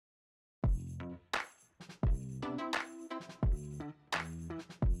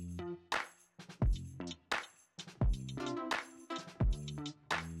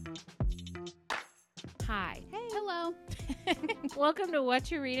Hi. Hey. Hello. Welcome to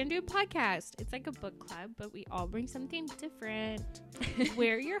What You Read and Do podcast. It's like a book club, but we all bring something different.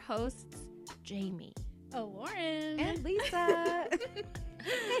 We're your hosts, Jamie. Lauren. And Lisa.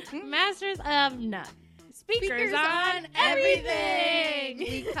 Masters of none. Speakers on everything.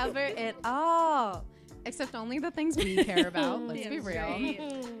 We cover it all. Except only the things we care about. Let's be real.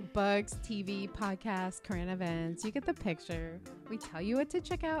 Right. Books, TV, podcasts, current events. You get the picture. We tell you what to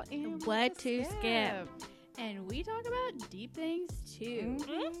check out and What to skip. And we talk about deep things too.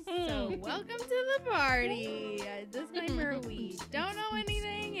 Mhm. So welcome to the party. Disclaimer, we don't know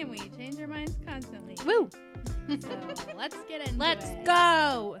anything and we change our minds constantly. Woo! So let's get into Let's it.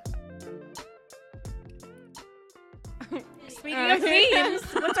 go. Speaking of themes,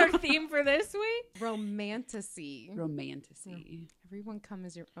 what's our theme for this week? Romantasy. Romantasy. Everyone come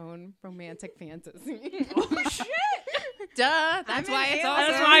as your own romantic fantasy. Oh, shit. Duh. That's why it's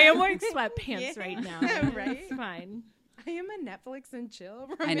awesome. That's why I'm wearing sweatpants Yeah. right now. Right? It's fine. I am a Netflix and chill.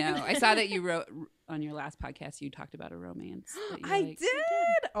 I know. I saw that you wrote on your last podcast, you talked about a romance. that you I liked. did.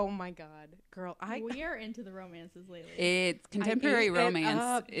 Oh my god, girl! We are into the romances lately. It's contemporary ate it romance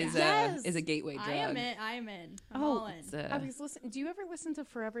up. is Yes. a gateway drug. I am in. I'm Oh, all in. It's I was listening. Do you ever listen to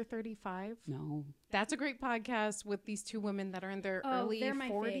Forever 35? no, That's a great podcast with these two women that are in their Oh, early they're my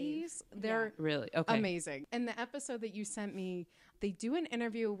 40s. They're really okay. amazing. In the episode that you sent me, they do an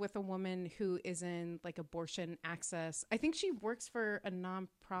interview with a woman who is in like abortion access. I think she works for a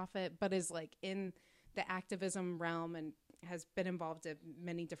nonprofit, but is like in the activism realm and has been involved in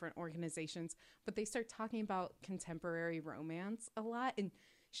many different organizations. But they start talking about contemporary romance a lot. And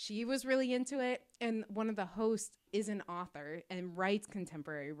she was really into it. And one of the hosts is an author and writes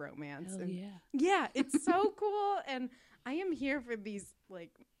contemporary romance. Hell And yeah. yeah, it's so cool. And I am here for these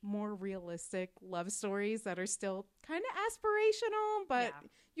like more realistic love stories that are still kind of aspirational, but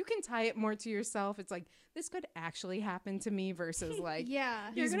you can tie it more to yourself. It's like, this could actually happen to me versus like Yeah.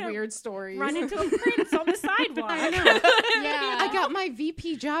 these gonna weird stories. Run into a prince on the sidewalk. I know. Yeah. I got my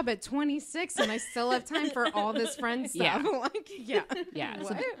VP job at 26 and I still have time for all this friend stuff. Yeah. Like, yeah. Yeah,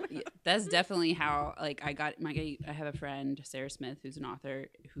 so What? that's definitely how like I have a friend, Sarah Smith, who's an author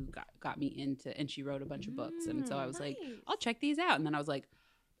who got me into, and she wrote a bunch of books, and so I was like, nice. I'll check these out, and then I was like,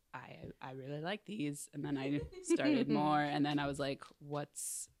 I really like these, and then I started more, and then I was like,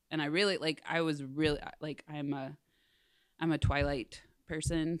 and I really like, I was really like, I'm a Twilight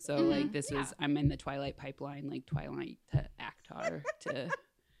person, so like this was, I'm in the Twilight pipeline, like Twilight to Actar to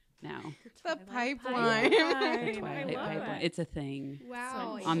now. The pipeline. pipeline. The I Twilight love pipeline. it. It's a thing.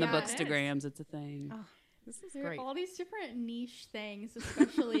 Wow. On the yeah. bookstagrams, it's a thing. Oh, this is There are great. all these different niche things,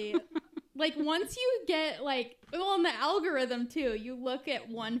 especially like once you get like, well, in the algorithm too, you look at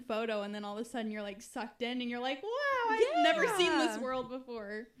one photo and then all of a sudden you're like sucked in and you're like, wow, I've never seen this world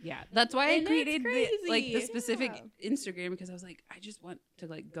before. Yeah, that's why And I it's created the crazy. specific Instagram, because I was like, I just want to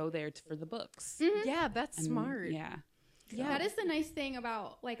like go there for the books. Yeah, that's And, smart. Yeah, Yeah. That is the nice thing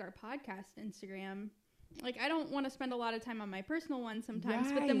about like our podcast Instagram. Like I don't want to spend a lot of time on my personal one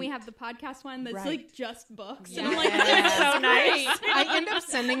sometimes, but then we have the podcast one that's Right. like just books. And Yes. I'm like, this is So so nice. nice. I end up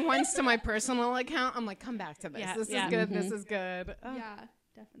sending ones to my personal account. I'm like, come back to this. Yeah, This yeah. is good. This is good. Oh. Yeah,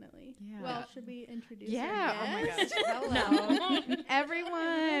 definitely. Yeah. Well, should we introduce Yeah. our Oh my guest? gosh. Hello.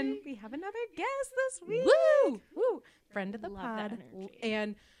 Everyone. We have another guest this week. Woo! Woo. Friend of the Love that pod. energy.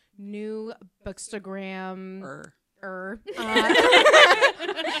 And new Bookstagram.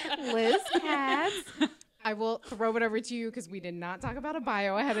 Liz Katz. I will throw it over to you because we did not talk about a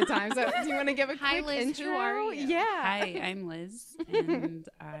bio ahead of time. So do you want to give a Hi, quick Liz. intro? Who are you? Yeah. Hi, I'm Liz, and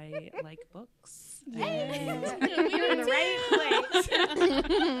I like books. And- You're in the right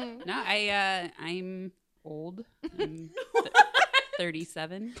place. no, I'm old. I'm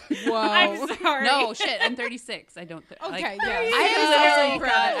 37. Whoa. I'm sorry. No, shit, I'm 36. I don't. Okay, yeah. I I have am literally so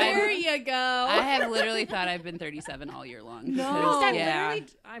proud. thought There you go. I have literally thought I've been 37 all year long. No. because, That yeah, literally,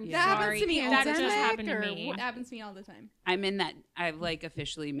 I'm Yeah. That happens sorry. to me all That the just time. happened to Or me. what? It happens to me all the time. I'm in that. I've like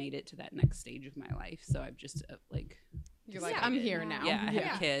officially made it to that next stage of my life. So I've just like, You're like, Yeah. I'm here now. yeah, I have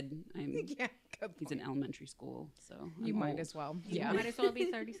Yeah. a kid. Yeah, good He's in point. elementary school, so You I'm might old. as well. You Yeah. might as well be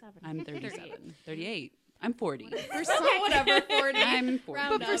 37. I'm 37, 38. I'm 40. For some, Whatever, 40. I'm 40.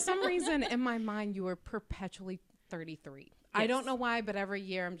 Round but for up. some reason, in my mind, you were perpetually 33. I don't know why, but every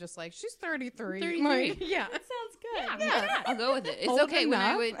year I'm just like, she's 33. 33. Like, yeah. That sounds good. Yeah. I'll go with it. It's Old okay. When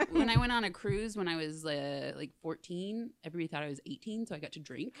enough. I went on a cruise when I was like 14, everybody thought I was 18, so I got to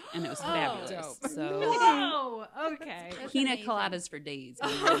drink, and it was fabulous. dope. So Whoa. Okay. That's pina amazing. coladas for days. As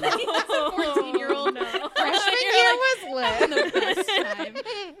a 14-year-old, no. Freshman year was lit. the best time.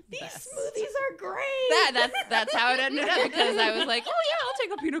 These Best. smoothies are great. That's how it ended up, because I was like, oh yeah, I'll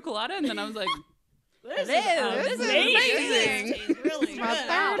take a pina colada, and then I was like, This is amazing. It's really My good.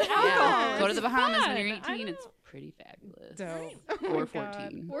 third Yeah. alcohol. Go to the Bahamas when you're fun. 18. It's pretty fabulous. Dope. Oh Or my God.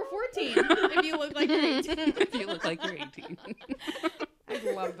 14. Or 14 if you look like you're 18. If you look like you're 18.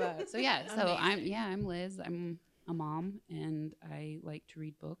 I love that. So yeah, I'm Liz. I'm a mom, and I like to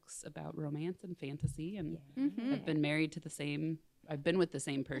read books about romance and fantasy. And I've been married to I've been with the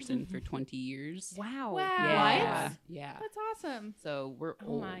same person for 20 years. Wow. Wow. Yeah, What? yeah. That's awesome. So we're Oh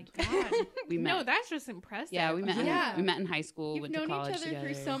old. my god. We met. No, that's just impressive. Yeah, we met. Yeah. We met in high school. You've went known to college each other together.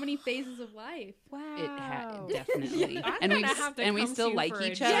 through so many phases of life. Wow. Definitely. I'm and we gonna have to and we come to still you like for a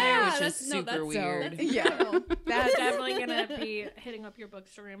each drink. other, Yeah, which that's- is no, super that's so- weird. that's Yeah. incredible. I'm That's definitely gonna be hitting up your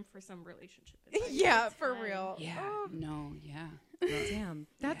bookstore for some relationship advice. yeah, for Time. real. Yeah. Oh, No. Yeah. damn.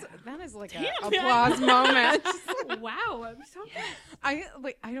 That is like Damn, a yeah. applause moment. Wow, I'm so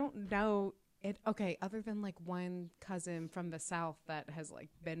I don't know it. Okay, other than like one cousin from the South that has like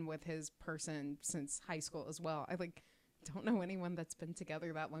been with his person since high school as well. I like don't know anyone that's been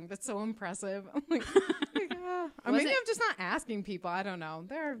together that long. That's so impressive. I'm like, or Was maybe it- I'm just not asking people. I don't know.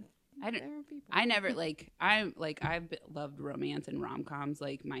 There I don't. are people. I never I've loved romance and rom-coms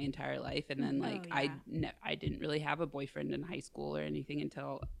like my entire life, and then like yeah. I didn't really have a boyfriend in high school or anything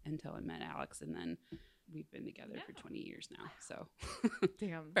until I met Alex, and then we've been together for 20 years now. So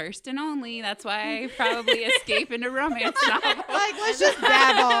Damn. first and only. That's why I probably escape into romance novels. Like, let's just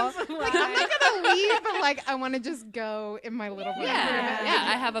babble. That's Like, I'm not why. gonna leave, but like, I want to just go in my little boyfriend. Yeah,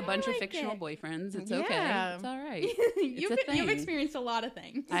 I have a bunch of like fictional it. boyfriends. It's Yeah. okay. It's all right. you've, a you've thing. experienced a lot of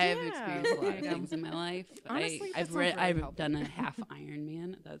things. I have Yeah. experienced a lot of There you go. things in my life. Honestly, that I've sounds very I've healthy. done a half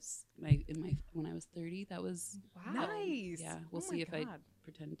Ironman. That's when I was 30. That was Wow. Nice. Yeah, we'll Oh see my if I God.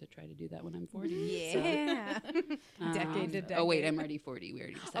 pretend to try to do that when I'm 40. Yeah. So, Decade to Oh wait, decade. I'm already 40. We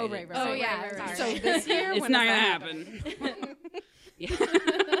already decided. Oh, right. Oh, yeah, right. So this year, It's when not is gonna that happen. happening? Yeah.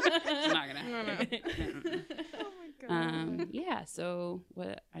 It's not gonna happen. Oh my God. Yeah. So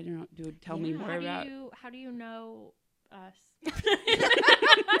what? I don't know. Tell me more about. How do you know us?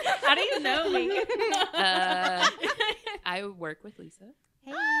 How do you know me? I work with Lisa.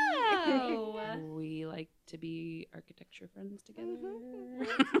 Oh. We like to be architecture friends together.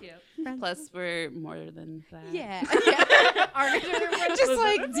 Cute. Plus, we're more than that. Yeah. Just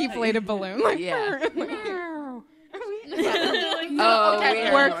like deflated balloon. Like, Yeah. No, okay, okay, we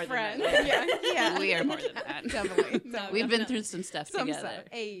are work more than friends. that. Yeah. We are more than that. Definitely. We've been through some stuff Some together. stuff.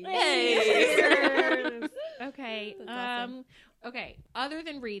 Hey. Cheers. Okay. That's awesome. Okay. Other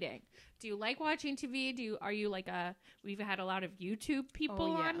than reading, do you like watching TV? Are you like we've had a lot of YouTube people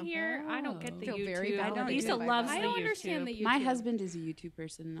Oh, yeah. on here. I don't get the Feel YouTube. very validated Lisa by loves that. the I don't YouTube. understand the YouTube. My husband is a YouTube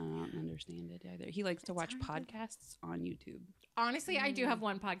person, and I don't understand it either. He likes to watch podcasts on YouTube. Honestly, I do have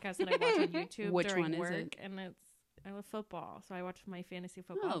one podcast that I watch on YouTube Which during one is work, it? and I love football, so I watch my fantasy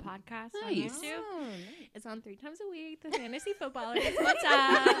football Oh, podcast nice. on YouTube. Oh, It's on 3 times a week. The Fantasy Footballers. What's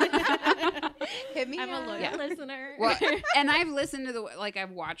up? Hit me I'm a up. loyal Yeah. listener. Well, and I've listened to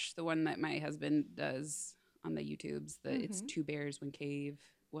I've watched the one that my husband does on the YouTubes. It's Two Bears, One Cave,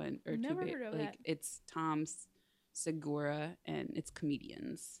 Never heard of that. It's Tom Segura, and it's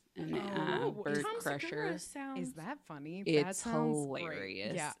comedians and Oh, Bert Tom Crusher. Segura sounds. Is that funny? That It's sounds hilarious.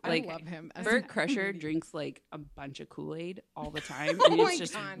 Great. Yeah, Like, I love him. as Bert a Crusher comedian. drinks like a bunch of Kool-Aid all the time, Oh and my it's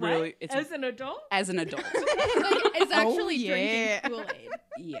just God. really it's as an adult? as an adult. like, it's actually yeah. drinking Kool-Aid.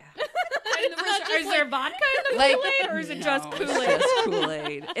 Yeah, Is there vodka in the like Kool-Aid, or is it just no, Kool-Aid? It's just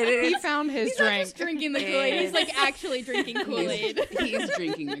Kool-Aid. It He is. found his He's not drink. just drinking the Kool-Aid. He's like actually drinking Kool-Aid. He's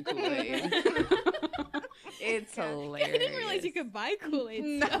drinking the Kool-Aid. It's hilarious. I didn't realize you could buy Kool-Aid.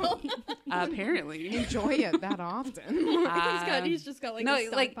 No. still. Apparently. Enjoy it that often. He's just got like no, a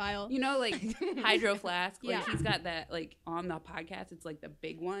like stockpile. you know, like Hydro Flask. Like Yeah. he's got that like on the podcast. It's like the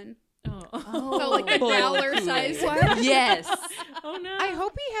big one. Oh, like a dollar size one. Yes, Oh no! I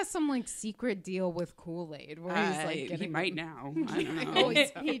hope he has some like secret deal with Kool-Aid where he's like he getting might now. I don't know. Oh,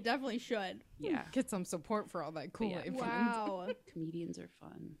 he definitely should. Yeah, get some support for all that Kool-Aid. Yeah. funds. Wow. comedians are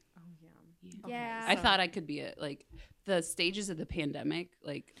fun. Oh yeah. Yeah. I thought I could be like the stages of the pandemic,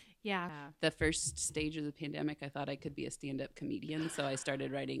 like yeah. the first stage of the pandemic. I thought I could be a stand-up comedian, so I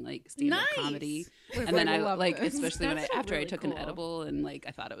started writing like stand-up Nice. comedy. Wait, And then I love like, this. especially when That's after I really took an cool. edible, and like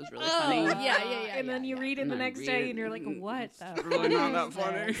I thought it was really Oh, funny. yeah. And then you read it And the I next read day, it and you're like, and "What it's the really fuck not is that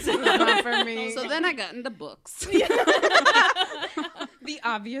funny. this?" Not for me. So then I got into books. The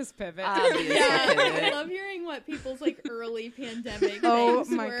obvious pivot. Obvious Yeah, pivot. I love hearing what people's like early pandemic Oh things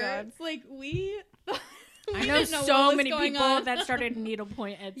my were. God. It's like we I know didn't know so what was many going people on. that started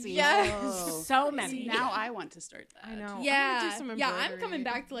needlepoint Etsy. Yes. Oh. So many. See, now I want to start that. I know. I'm gonna Yeah, do some yeah. I'm embroidery. coming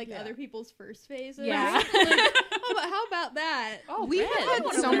back to like Yeah. other people's first phases. Yeah. Like, oh, how about that? Oh, We've bread. had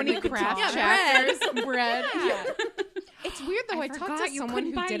What a so bread many we could craft talk. chapters. Bread. Yeah. It's weird though. I talked forgot to you someone couldn't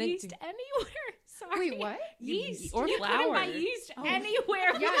who buy didn't yeast do. anywhere. Sorry. Wait, what? Yeast Or you couldn't buy flour. yeast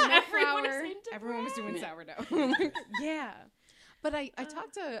anywhere. Yeah, no everyone flour. is into Everyone was doing bread. sourdough. Yeah. But I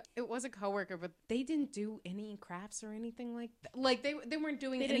talked to, it was a coworker, but they didn't do any crafts or anything like that. Like they weren't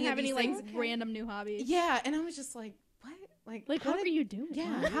doing They any didn't of have any these like things. random new hobbies. Yeah, and I was just like, what? Like, how what were did- you doing?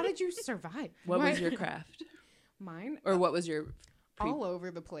 Yeah, how did you survive? What was your craft? Mine? Or what was your All over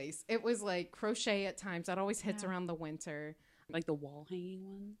the place. It was like crochet at times. That always hits Yeah. around the winter. like the wall hanging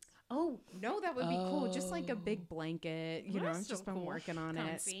ones? Oh, no, that would be cool. Just like a Oh. big blanket. You Well, know, that's I've just so been cool. working on it.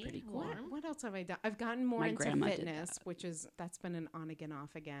 Comfy, pretty cool. What, warm. what else have I done? I've gotten more My into grandma did fitness, that. which is, that's been an on again,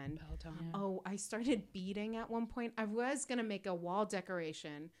 off again. Peloton. Yeah. Oh, I started beading at one point. I was going to make a wall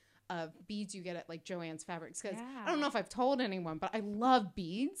decoration of beads you get at like Joann's Fabrics because I don't know if I've told anyone, but I love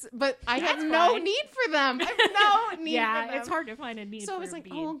beads, but I have That's no fine. need for them. I have no need for Yeah, them. it's hard to find a need So I for was a like,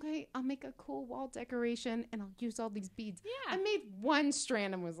 bead. oh, okay, I'll make a cool wall decoration and I'll use all these beads. Yeah. I made one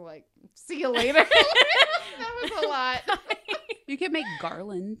strand and was like, see you later. That was a lot. You could make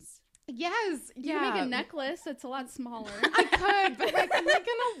garlands. Yes. You Yeah. can make a necklace that's a lot smaller. I could, but like, am I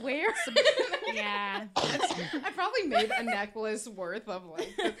gonna wear some? Yeah. I probably made a necklace worth of like.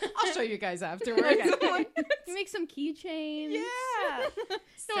 I'll show you guys afterwards. You make some keychains. Yeah.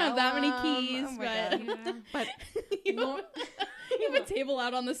 Don't have that many Sell 'em. keys, Oh my but Yeah. But you, have, you have a table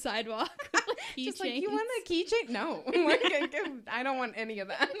out on the sidewalk. with just like, you keychains. want a keychain? No, Like, I don't want any of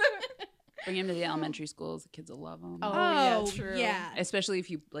that. Bring them to the elementary schools. The kids will love them. Oh, yeah, true. Yeah. Especially if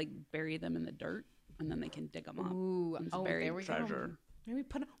you like bury them in the dirt and then they can dig them up. Ooh, It's oh, buried there we treasure. go. Maybe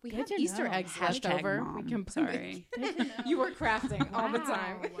we Good have to Easter know. eggs left Hashtag over. mom. We can put Sorry. You were crafting all the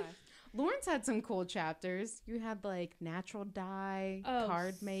time. Wow. Lawrence had some cool chapters. You had like natural dye, Oh,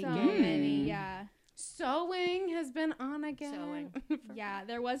 card so making. many. Yeah. Sewing has been on again. Sewing. Yeah,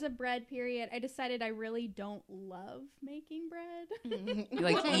 there was a bread period. I decided I really don't love making bread. You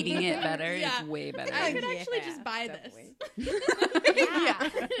like eating it better. Yeah. It's way better. I could Yeah, actually just buy definitely. this. Yeah.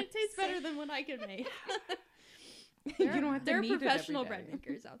 It tastes better than what I could make. You don't have to There are knead it every professional day. bread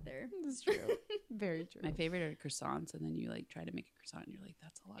makers out there. That's true. Very true. My favorite are croissants, and then you like try to make a croissant, and you're like,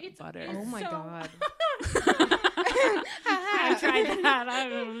 "That's a lot It's- of butter." it's Oh my so- god. I tried that. I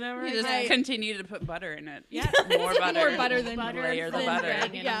don't know. You just I- continue to put butter in it. Yeah. more butter. More butter than layer the than butter.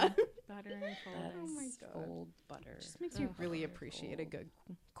 bread, Yeah. Butter and folding. Oh my That's God. fold butter. Just makes you Ugh. really appreciate a good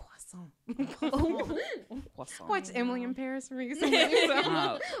croissant. Croissant. Watched Emily in Paris recently.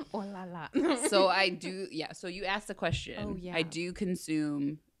 Oh. Oh la la. So I do, yeah. So you asked the question. Oh, yeah. I do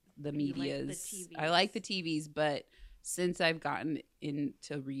consume the You like the medias. I like the TVs, but since I've gotten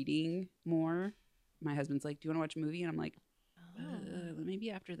into reading more, my husband's like, "Do you want to watch a movie?" And I'm like,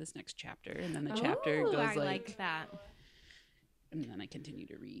 "Maybe after this next chapter." And then the chapter Ooh, goes I like, like that. and then I continue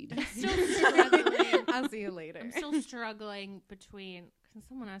to read. I'm still struggling. I'll see you later. I'm still struggling between because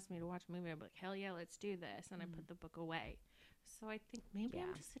someone asked me to watch a movie. I'm like, hell yeah, let's do this, and I put the book away. So I think maybe I'm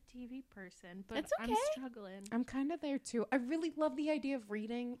Yeah. just a TV person, but That's I'm okay. struggling. I'm kind of there too. I really love the idea of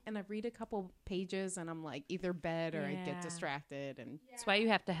reading, and I read a couple pages, and I'm like either bed or I Yeah. get distracted, and That's why you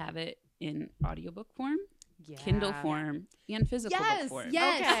have to have it in audiobook form, yeah. Kindle form, and physical book form.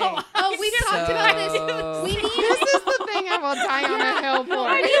 Yes. Okay. Oh, we've talked about this. So- We need This is the thing I will die on a hill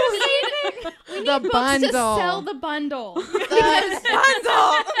for. we need The books bundle. to sell the bundle. The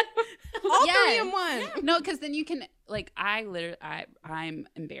bundle. All three Yes. in one. No, because then you can like I'm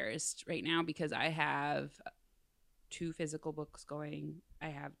embarrassed right now because I have 2 physical books going. I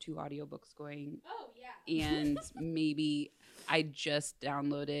have 2 audiobooks going, Oh yeah. and maybe I just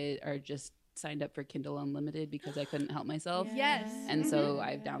downloaded or just signed up for Kindle Unlimited because I couldn't help myself. Yes. And so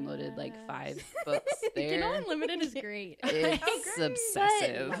I've downloaded like 5 books Kindle there. Unlimited is great. It's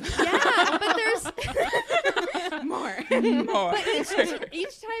obsessive. Yeah, but there's More. More.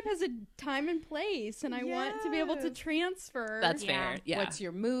 each type has a time and place, and I want to be able to Yes. transfer. That's Yeah. fair. Yeah. What's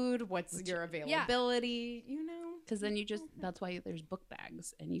your mood? What's your availability? You know. Because then you just, that's why there's book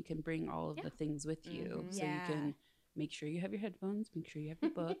bags and you can bring all of the things with you. Mhm. So Yeah. you can make sure you have your headphones, make sure you have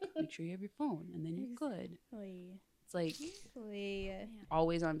your book, make sure you have your phone, and then you're good. Exactly. It's like Exactly.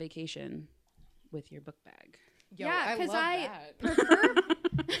 always on vacation with your book bag. Yo, Yeah, 'cause love I that. prefer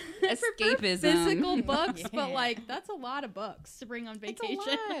Escapism. physical books, but Yeah. like that's a lot of books to bring on It's a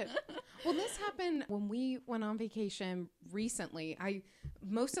vacation. lot. Well, this happened when we went on vacation recently.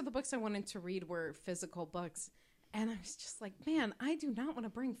 Most of the books I wanted to read were physical books. And I was just like, man, I do not want to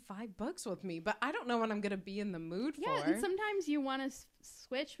bring 5 books with me, but I don't know what I'm going to be in the mood Yeah, for. and sometimes you want to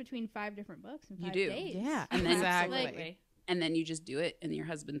switch between 5 different books in You 5 do. days. Yeah, And then exactly. Like, And then you just do it, and your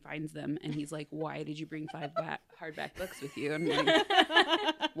husband finds them, and he's like, "Why did you bring 5 hardback books with you?" And I'm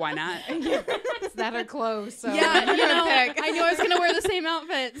like, "Why not?" It's that or clothes. So Yeah, you pick. I knew I was gonna wear the same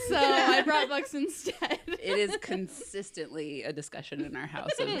outfit, so I brought books instead. It is consistently a discussion in our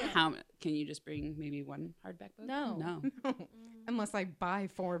house of how can you just bring maybe 1 hardback book? No. Unless I buy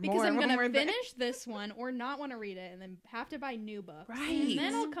 4 Because more. I'm when gonna we're there. finish this one or not want to read it, and then have to buy new books. Right. And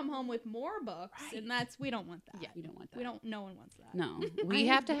then I'll come home with more books, Right. and we don't want that. Yeah. We don't want that. We don't. No one wants that. No, we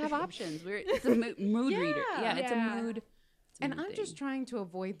have to have options. It's a mood reader. Yeah, it's Yeah. a mood. It's a And mood I'm just thing. trying to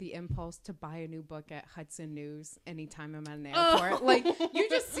avoid the impulse to buy a new book at Hudson News anytime I'm at an Oh. airport. Like, you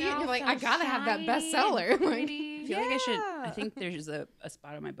just see it and you're like, I gotta have that bestseller. Like, I feel like I should. I Yeah. think there's a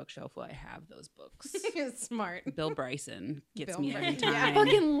spot on my bookshelf where I have those books. it's smart. Bill Bryson gets Bill me every Bryson. time. I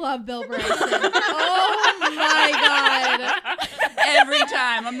fucking love Bill Bryson. Oh my god. Every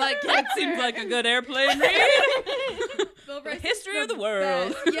time I'm like, that seems like a good airplane read. Bill The Bryson's history of the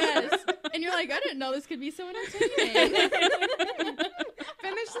world. best. Yes. And you're like, I didn't know this could be so entertaining.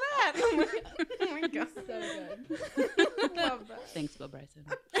 Finish that. Oh my god. So good. Love that. Thanks, Bill Bryson.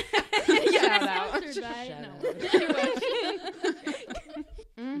 Shout out. Sponsored by- Shout no.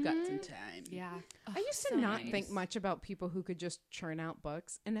 We've got some time. Yeah. I used to so not nice. think much about people who could just churn out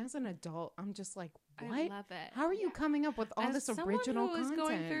books. And as an adult, I'm just like, what? I love it. How are you coming up with all As this someone original who was content?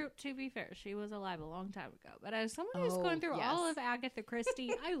 going through, to be fair, she was alive a long time ago. But as someone who's Oh, going through all yes. of Agatha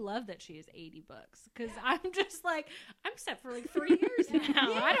Christie, I love that she has 80 books because I'm just like I'm set for like 3 years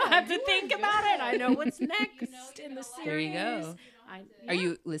now. I don't have to think about it. I know what's next in the series. There you go. Are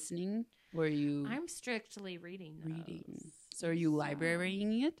you listening? Were you I'm strictly reading. reading? those. So are you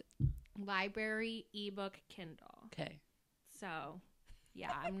librarying it? Library, ebook, Kindle. Okay. So, yeah,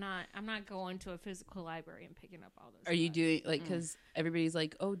 I'm not going to a physical library and picking up all those. Are you books. doing like because everybody's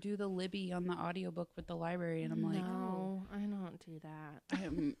like, oh, do the Libby on the audiobook with the library, and I'm like, no, I don't do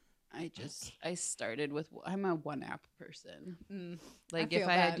that. I started with I'm a 1 app person. Mm. Like I if feel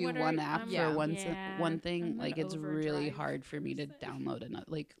I that. do What are one you- app I'm- for Yeah. one thing, I'm like an it's really overdrive hard for me to download and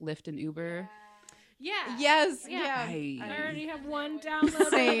like Lyft and Uber. Yeah. Yes. Yeah. Yeah. I already have one downloaded,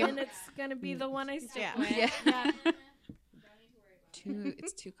 Same. and it's gonna be the one I stick Yeah. with. Yeah. Yeah. The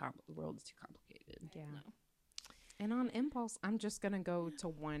world is too complicated. Yeah. And on impulse, I'm just going to go to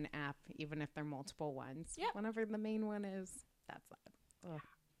one app, even if they're multiple ones. Yep. Whenever the main one is, that's that. Ugh.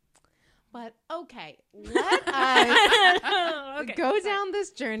 But okay, let us Okay, go sorry. down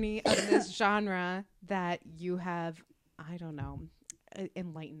this journey of this genre that you have, I don't know,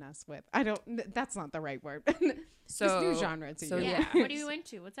 enlighten us with. That's not the right word. So this new genre to so you. Yeah. Yeah. What are you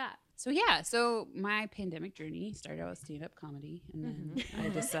into? What's that? So my pandemic journey started out with stand-up comedy, and then Mm-hmm. I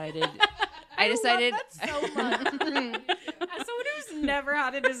decided I decided so much. As someone who's never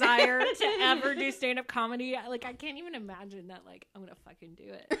had a desire to ever do stand-up comedy, I can't even imagine that. Like, I'm gonna fucking do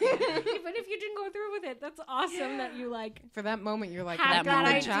it. Even if you didn't go through with it, that's awesome. That you like. For that moment, you're like, Had "Let me that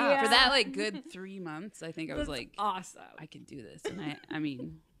good idea. job." for that like good 3 months, I think I was That's like, awesome. I can do this, and I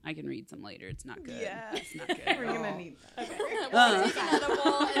mean, I can read some later. It's not good. Yeah. It's not good. We're at gonna all. need that. We'll take an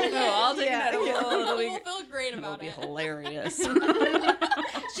edible. And No, I'll take Yeah. an edible. It'll be, We'll feel great it'll about be it. hilarious.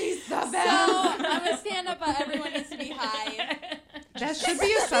 She's the So I'm a stand-up, but everyone needs to be high. That should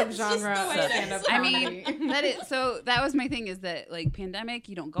be a subgenre the way of it stand-up is. I comedy. mean, that was my thing is that like pandemic,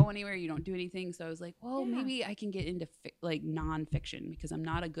 you don't go anywhere, you don't do anything. So I was like, well, Yeah. maybe I can get into like nonfiction because I'm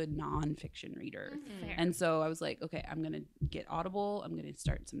not a good nonfiction reader. Fair. And so I was like, okay, I'm going to get Audible. I'm going to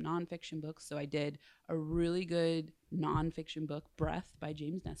start some nonfiction books. So I did a really good nonfiction book, Breath by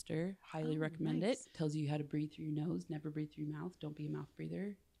James Nestor. Highly recommend nice. it. Tells you how to breathe through your nose, never breathe through your mouth. Don't be a mouth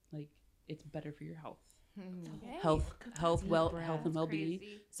breather. Like it's better for your health. Health and well-being.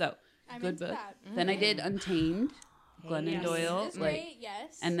 Crazy. So I'm good into book. that. Then I did Untamed, Glennon Yes. Doyle. It's Like, great,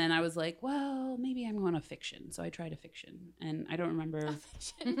 yes. and then I was like, well, maybe I'm going to fiction. So I tried a fiction, and I don't remember a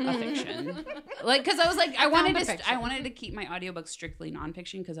fiction. Like, because I was like, I wanted a fiction. to keep my audiobook strictly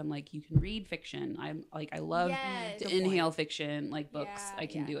nonfiction because I'm like, you can read fiction. I'm like, I love Yes. to Good inhale fiction, like books. Yeah, I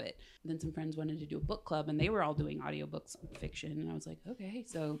can yeah. do it. And then some friends wanted to do a book club, and they were all doing audiobooks fiction, and I was like, okay.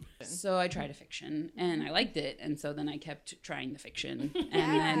 So I tried a fiction, and I liked it, and so then I kept trying the fiction, and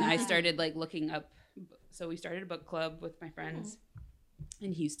then I started like looking up. So we started a book club with my friends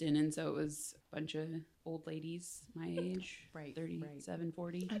in Houston, and so it was a bunch of old ladies my age, Right, 37,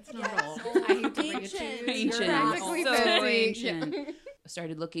 40. That's Yes. not old. Old. I hate to bring it to Ancient. you. Ancient. You're not Practically old. So 50. ancient. I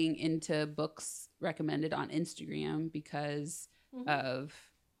started looking into books recommended on Instagram because of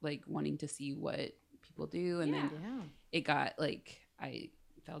like wanting to see what people do, and then Yeah. it got like I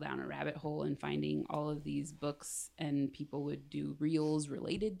fell down a rabbit hole in finding all of these books, and people would do reels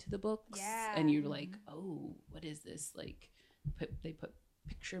related to the books, Yeah. and you're like, oh, what is this? Like they put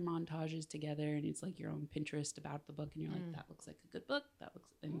picture montages together, and it's like your own Pinterest about the book, and you're like, that looks like a good book. That looks,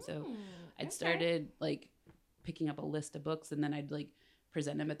 and so I'd started like picking up a list of books, and then I'd like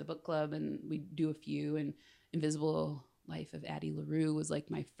present them at the book club, and we'd do a few. And Invisible Life of Addie LaRue was like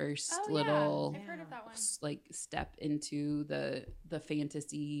my first little I've heard of that one. like step into the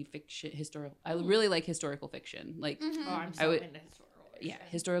fantasy fiction historical. I really like historical fiction. Like Oh, I'm I so would- into historical. yeah,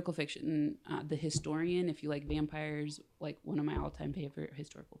 historical fiction. The Historian, if you like vampires, like one of my all-time favorite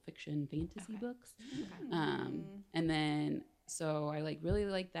historical fiction fantasy books. And then so I like really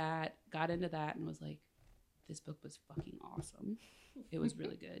liked that, got into that, and was like, this book was fucking awesome. It was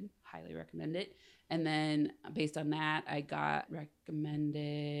really good. Highly recommend it. And then based on that, I got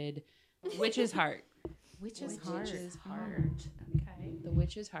recommended Witch's Heart. Witch's Witch's Heart. Heart. Okay. The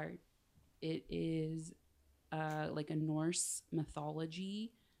Witch's Heart. It is like a Norse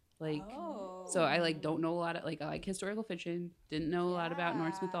mythology. Like so I like don't know a lot of like I like historical fiction, didn't know a lot about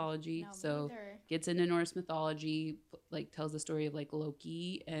Norse Yeah. mythology. No, me So either. gets into Norse mythology, like tells the story of like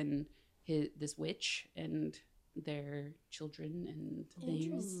Loki and this witch and their children and things.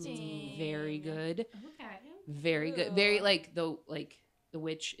 Interesting. Very good. Okay. Very good. Very like the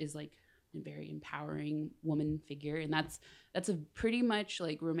witch is like a very empowering woman figure, and that's a pretty much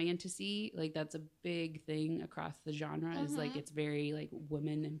like romanticy. Like that's a big thing across the genre. Is like it's very like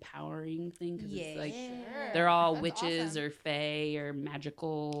woman empowering thing because it's like they're all That's witches awesome. or fae or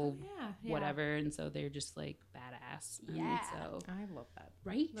magical Yeah. whatever, and so they're just like badass. And Yeah. so I love that.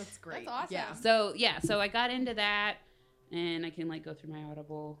 right. That's great. That's awesome. Yeah. So I got into that, and I can like go through my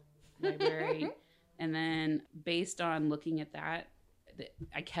Audible library, and then based on looking at that,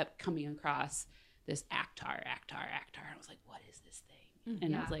 I kept coming across this Actar. And I was like, what is this thing?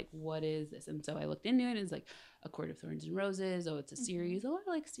 And I was like, what is this? And so I looked into it, and it's like A Court of Thorns and Roses. Oh, it's a series. Oh,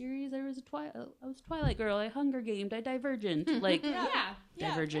 I like series. I was a Twilight girl. I Hunger Gamed. I Divergent. Like Yeah.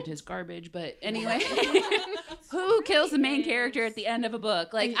 Divergent is garbage, but anyway, who kills the main character at the end of a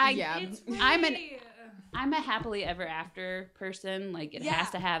book? Like It's I'm a happily ever after person. Like it has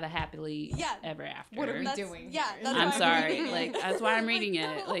to have a happily Yeah. ever after. What are we That's- doing? Yeah, here? that's I'm why sorry. reading it. Like that's why I'm reading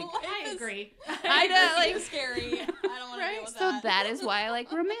it. Like I agree. I know, like It's scary. I don't want to deal with so that. that is why I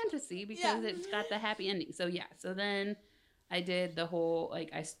like romantasy because Yeah. it's got the happy ending. So yeah. So then I did the whole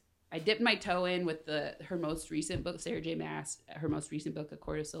like I dipped my toe in with her most recent book, Sarah J. Maas, her most recent book, A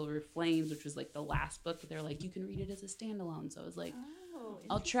Court of Silver Flames, which was like the last book. But they're like, you can read it as a standalone. So I was like, Oh,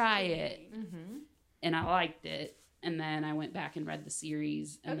 I'll try it. interesting. And I liked it. And then I went back and read the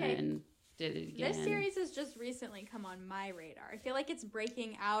series and Okay. then did it again. This series has just recently come on my radar. I feel like it's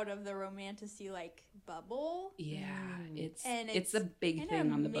breaking out of the romantasy like bubble. Yeah, And it's a big kinda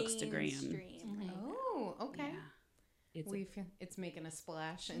thing on the Bookstagram. mainstream right now. Oh, okay. Yeah. It's making a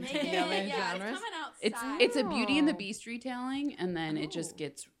splash into Making the other it- yeah, genres. it's coming outside. It's a Beauty and the Oh. Beast retelling, and then it just Oh.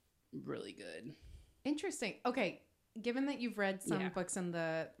 gets really good. Interesting. Okay, given that you've read some Yeah. books in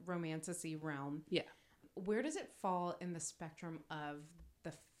the romantasy realm, Yeah. where does it fall in the spectrum of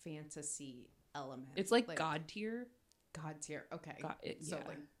the fantasy element? It's like God tier. God tier. Okay, so yeah.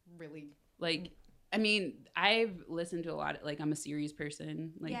 like really. Like, I mean, I've listened to a lot. Like, I'm a series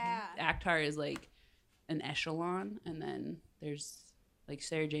person. Like, Yeah. Actar is like an echelon, and then there's like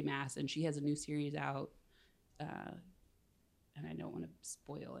Sarah J. Maas, and she has a new series out. And I don't want to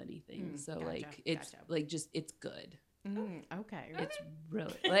spoil anything, so gotcha, like it's gotcha. like just it's good. Okay. It's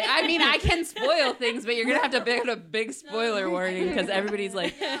really like I mean I can spoil things, but you're gonna have to put a big spoiler warning because everybody's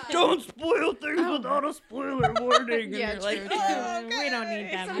like, don't spoil things without a spoiler warning. And Yeah, you're like, true, "Oh, We don't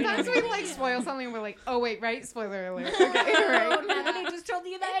need that. Sometimes we like spoil something and we're like, oh wait, right? Spoiler alert. Okay, right. I just told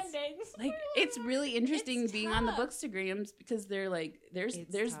you the endings. like it's really interesting It's being on the tough. Bookstagrams because they're like there's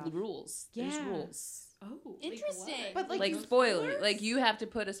It's tough. rules. There's Yeah. rules. Oh, Interesting. But Like you- spoiler. Like you have to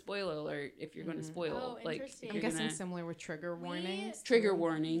put a spoiler alert if you're going to Mhm. spoil. Oh, like interesting. if I'm you're guessing gonna- similar with trigger warnings. trigger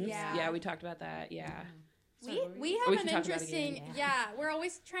warnings. Yeah. Yeah, we talked about that. Yeah. We have we an can talk about it again. interesting yeah, we're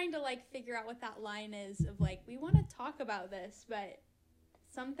always trying to like figure out what that line is of like we want to talk about this, but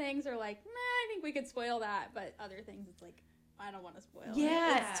some things are like, nah, I think we could spoil that, but other things it's like I don't want to spoil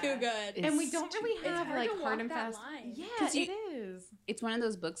Yeah. it. It's too good. And we It's don't really It's have hard like to hard walk and that fast. line. Yeah, 'Cause it is. It's one of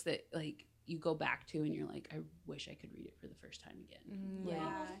those books that like you go back to and you're like, I wish I could read it for the first time again. Like,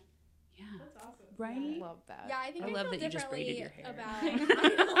 Yeah. yeah. That's awesome. Right? Love that. Yeah, I think I I, love feel that you just braided differently your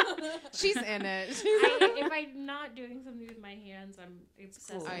about She's in it. if I'm not doing something with my hands, I'm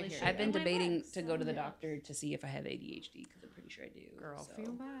Cool. I obsessively hear shit I've been on my debating legs, to go to the so- doctor to see if I have ADHD because I'm pretty sure I do. Girl, so.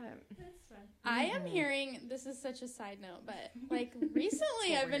 feel that. That's fine. I am hearing this is such a side note, but like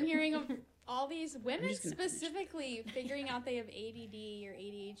recently I've been hearing of all these women just gonna finish. specifically figuring out they have ADD or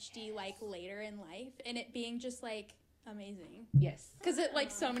ADHD like later in life, and it being just like amazing. Yes. Because it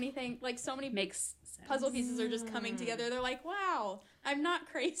like so many things, like so many Makes sense. puzzle pieces are just coming together. They're like, wow, I'm not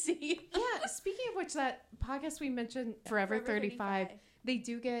crazy. Yeah, speaking of which, that podcast we mentioned, Forever 35, they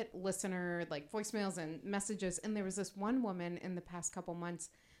do get listener like voicemails and messages. And there was this one woman in the past couple months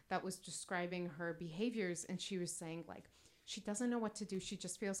that was describing her behaviors, and she was saying like she doesn't know what to do. She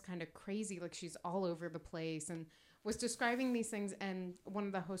just feels kind of crazy, like she's all over the place, and was describing these things. And one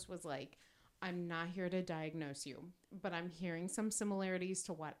of the hosts was like, I'm not here to diagnose you, but I'm hearing some similarities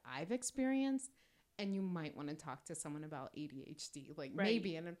to what I've experienced, and you might want to talk to someone about ADHD, like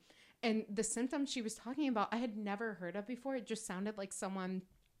maybe. And the symptoms she was talking about, I had never heard of before. It just sounded like someone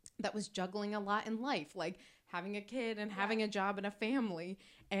that was juggling a lot in life, like having a kid and having a job and a family.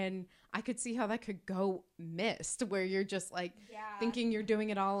 And I could see how that could go missed, where you're just like thinking you're doing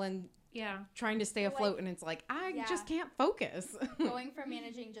it all and trying to stay afloat, and it's like, I just can't focus. Going from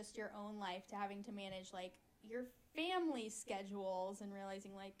managing just your own life to having to manage like your family schedules and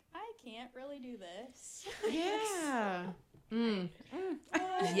realizing like, I can't really do this. Yeah.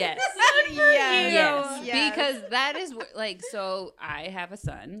 Yes. Yes. Because that is like, so I have a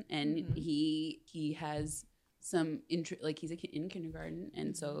son, and he has some like he's in kindergarten,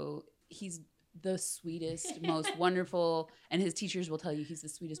 and so he's the sweetest, most wonderful, and his teachers will tell you he's the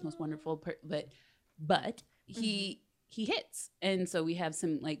sweetest, most wonderful, but he hits. And so we've had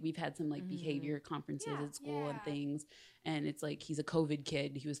some behavior conferences at school and things, and it's like he's a COVID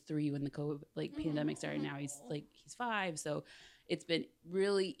kid. He was 3 when the COVID pandemic started. Now he's 5. So it's been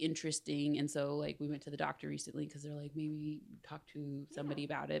really interesting. And so like we went to the doctor recently because they're like, maybe talk to somebody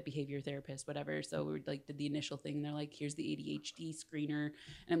about it, behavior therapist, whatever. So we like did the initial thing. They're like, here's the ADHD screener,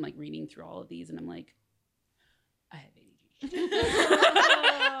 and I'm like reading through all of these, and I'm like, I have ADHD.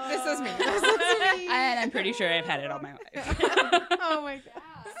 This is me. And I'm pretty sure I've had it all my life. Oh my God.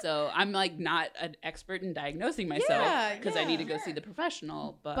 So I'm like not an expert in diagnosing myself because I need to go yeah. see the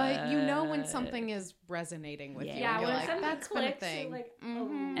professional. But you know when something is resonating with you. Yeah, You're when like, something that's been a clicks, thing. you're like,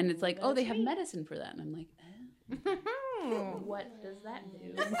 Mhm. and it's like, oh, they have me. medicine for that. And I'm like, Mhm. what does that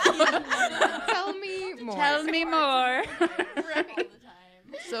do? Tell me more. Tell me more. All the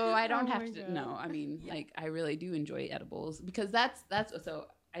time. So I don't Oh have my to. God. No, I mean, like I really do enjoy edibles because that's so.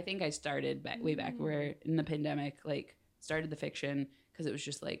 I think I started way back where in the pandemic, like started the fiction because it was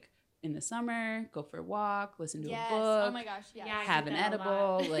just like in the summer, go for a walk, listen to a book, Oh my gosh. Yes. Yeah, I have did an that a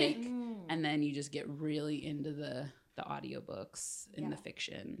lot. edible, like, Mm. and then you just get really into the audiobooks and the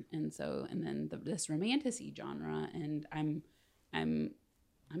fiction, and then this romantasy genre, and I'm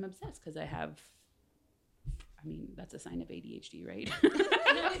obsessed because I have. I mean, that's a sign of ADHD, right? Is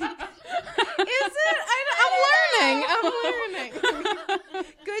it? I'm learning.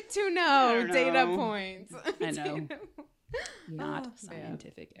 Good to know. don't Data know. points. I know. Not Oh,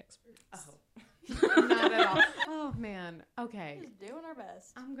 scientific expert. Not at all. Oh man. Okay. Just doing our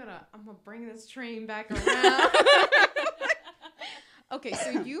best. I'm gonna bring this train back around. Okay, so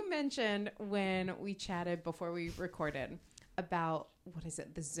you mentioned when we chatted before we recorded about what is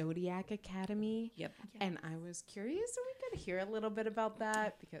it, the Zodiac Academy? Yep. And I was curious if we could hear a little bit about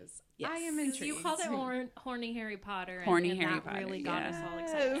that because I am Yes. intrigued. You called it horny Harry Potter. And, Horny and Harry that Potter, really got us all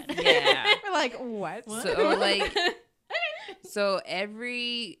excited. Yeah. We're like, what? So like, so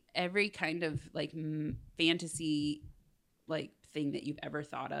every kind of like fantasy like thing that you've ever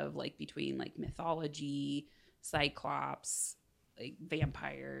thought of, like between like mythology, Cyclops, like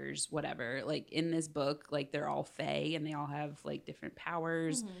vampires, whatever, like in this book, like they're all fae and they all have like different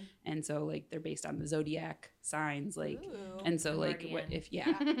powers, and so like they're based on the zodiac signs, like, Ooh. and so like what Guardian.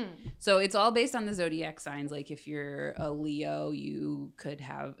 if so it's all based on the zodiac signs. Like if you're a Leo, you could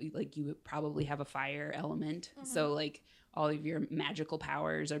have like you would probably have a fire element. So like all of your magical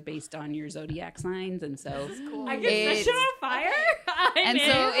powers are based on your zodiac signs, and so Cool. I get It's- set you on fire. and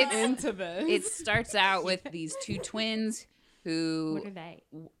so it's Into this. it starts out with these two twins who What are they?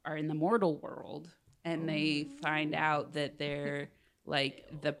 are in the mortal world, and they find out that they're like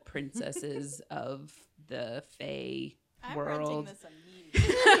the princesses of the fae I'm world, renting this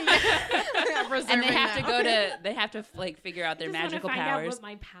immediately. and they have to like figure out their I just wanna magical find out powers. what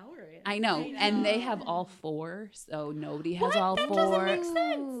my power is. I know, and they have all 4, so nobody has all 4.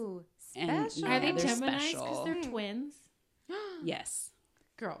 Ooh, And special. Are they they're Geminis because special. they're twins? Yes.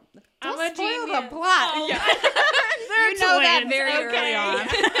 Girl, I'm don't a spoil the genius. plot. Oh. Yeah. You know that twins, very okay. early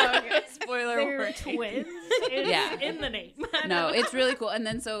on. Spoiler They're warning. twins. It's Yeah. in the name. No, it's really cool. And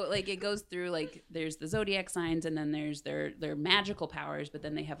then so like it goes through like there's the zodiac signs, and then there's their magical powers, but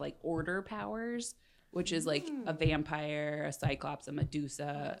then they have like order powers, which is like a vampire, a cyclops, a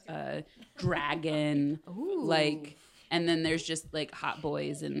Medusa, a dragon, like, and then there's just like hot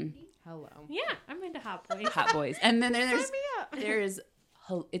boys and Hello. Yeah, I'm into hot boys. Hot boys. And then there's Sign me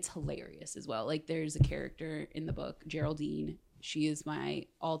up. it's hilarious as well. Like there's a character in the book, Geraldine. She is my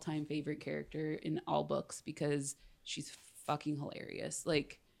all-time favorite character in all books because she's fucking hilarious.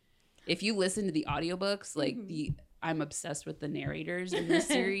 Like if you listen to the audiobooks, like I'm obsessed with the narrators in this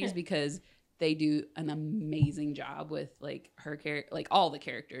series because they do an amazing job with like her character, like all the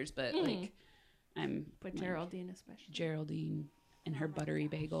characters, but like But Geraldine especially. Geraldine and her buttery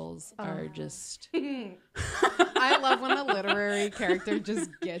bagels are just I love when a literary character just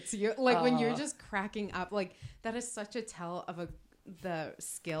gets you. Like when you're just cracking up. Like that is such a tell of the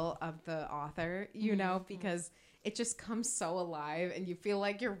skill of the author, you know, because it just comes so alive and you feel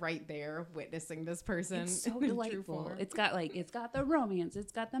like you're right there witnessing this person. it's so in true delightful. form. It's got the romance,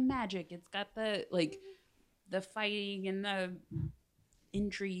 it's got the magic, it's got the like the fighting and the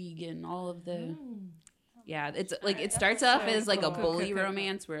intrigue and all of the yeah, it's like it starts off as like a bully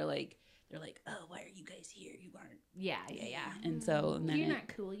romance where like they're like, oh, why are you guys here? You aren't. Yeah. And so and then You're not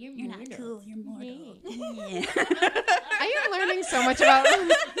cool. You're not mortal. cool. You're mortal. Yeah. I am learning so much about.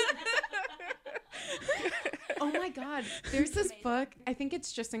 Oh my god, there's this book. I think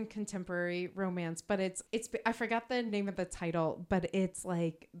it's just in contemporary romance, but it's I forgot the name of the title, but it's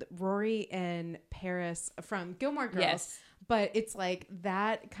like Rory and Paris from Gilmore Girls. Yes. But it's like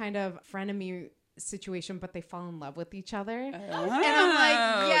that kind of frenemy situation, but they fall in love with each other. And I'm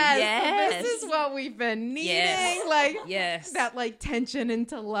like, yes, this is what we've been needing. Yes. Like Yes. that like tension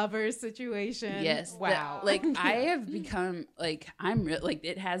into lovers situation. Yes. Wow. Like I have become like I'm like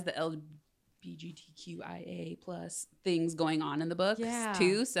it has the LGBTQIA plus things going on in the books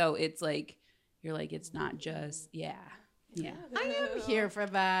too. So it's like you're like it's not just yeah. I am here for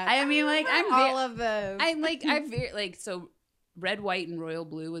that. I mean like I'm all of those. I'm like I very like so Red, White, and Royal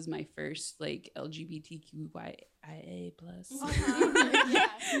Blue was my first like LGBTQIA plus Yeah.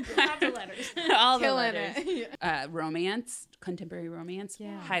 Have the letters. all the Killing letters. it. Romance, contemporary romance.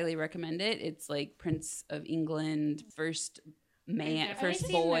 Yeah. Highly recommend it. It's like Prince of England, first man, I've first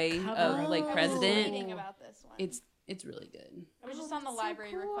seen the boy cover. of like I was president. reading about this one. It's really good. I was just on the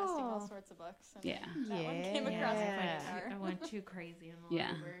library requesting all sorts of books. And Yeah. That one came across my radar. I went too crazy in the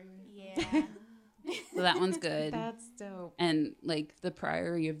Yeah. library. Yeah. So that one's good. That's dope. And like the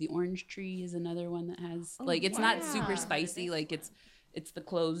Priory of the Orange Tree is another one that has like it's not super wow. spicy. Like it's the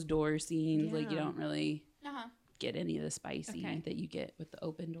closed door scenes. Like you Yeah. don't really Uh-huh. get any of the spicy Okay. that you get with the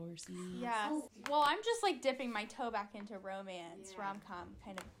open door scenes. Yeah. Well, I'm just like dipping my toe back into romance, rom-com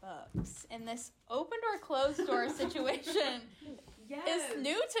kind of books. And this open door, closed door situation is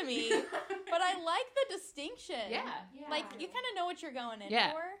new to me, but I like the distinction. Like, you kind of know what you're going in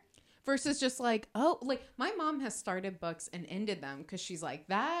Yeah. for. Versus just like, oh, like my mom has started books and ended them because she's like,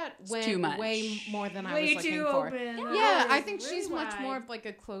 that went too much. way more than I Way was looking too for. open. Yeah, I think she's much more of like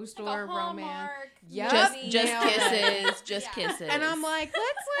a closed Like door a romance. Hallmark. Yep. Just movie. Nailed it. kisses, just Yeah. kisses. And I'm like,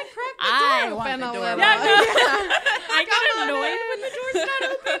 let's like crack the I door want open the a door little. open. Yeah, no. Yeah. I Come get on annoyed in. when the door's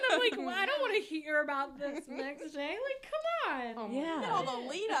not open. I'm like, well, I don't want to hear about this next day. Like, come on. Oh, yeah. All the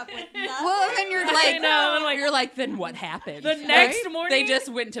lead up with nothing. Well, and then you're I like, know, I'm like- you're like, then what happened? The next morning, They just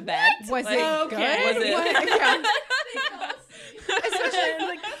went to bed. Was Like, it okay. good? Was it? What- yeah. especially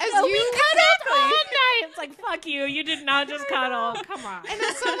like, As oh, we you- cuddled all night. It's like, fuck you. You did not just cuddle. Come on. And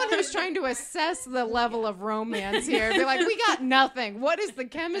as someone who's trying to assess the level of romance here, be like, we got nothing. What is the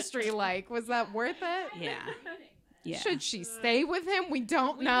chemistry like? Was that worth it? Yeah. Yeah. Should she stay with him? We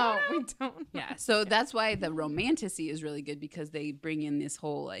don't know. We don't. Yeah. So that's why the romanticy is really good because they bring in this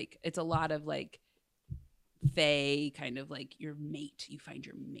whole like it's a lot of like fae kind of like your mate. You find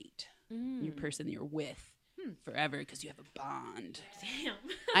your mate, your person you're with forever because you have a bond. Damn.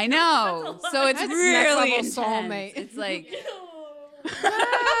 I know. So it's That's really next level intense. soulmate. It's like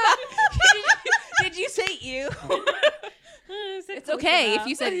did you say you? It's okay if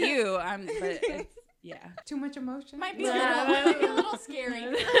you said you. But it's, yeah. Too much emotion? Might be, Yeah. might be a little scary.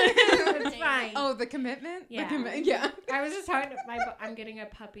 It's fine. Oh, the commitment? Yeah. Yeah. I was just talking to I'm getting a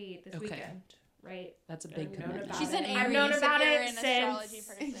puppy this Okay. weekend, right? That's a big I've known commitment. about She's it. an Aries. I've known about if you're it an astrology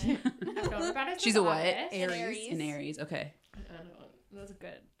since. person. I've known about it. She's since a what? August. Aries. In Aries. Okay. I don't know. That's a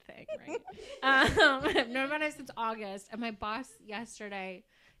good thing, right? I've known about it since August. And my boss yesterday,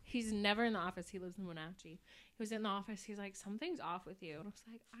 he's never in the office. He lives in Wenatchee. He was in the office. He's like, something's off with you. And I was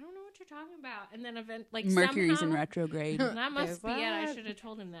like, I don't know what you're talking about. And then Mercury's in somehow, retrograde. that must Is be it. I that? should have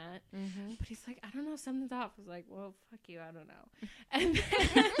told him that. Mm-hmm. But he's like, I don't know, something's off. I was like, well, fuck you, I don't know. And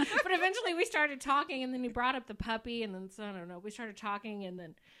but eventually we started talking, and then he brought up the puppy, and then so I don't know. We started talking, and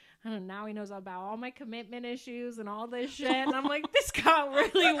then I don't know. Now he knows about all my commitment issues and all this shit. And I'm like, this got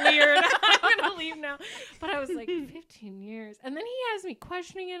really weird. I'm gonna leave now. But I was like, 15 years, and then he has me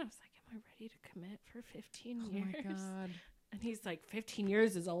questioning it. I was like, am I ready to commit for 15 Oh years? my god. And he's like, 15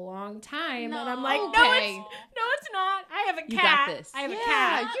 years is a long time. No. And I'm like, Okay. no, it's not. I have a You got cat. this. I have a Yeah,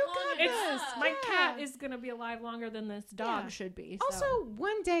 cat. you got It's, this. my Yeah. cat is going to be alive longer than this dog Yeah. should be. So. Also,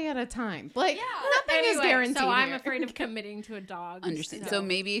 one day at a time. Like Yeah. nothing is Anyway, guaranteed. so I'm here. afraid of committing to a dog. Understand. So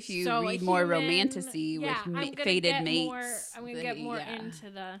maybe if you So a read more human- romantasy yeah, with I'm gonna fated get mates, More, I'm going to then get more yeah. into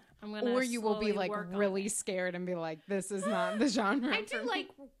the. I'm gonna Or you will be slowly like work on really it. scared and be like, "This is not the genre." I for do me. like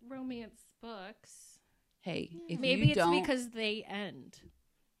romance books. Hey, if Maybe you it's don't, because they end.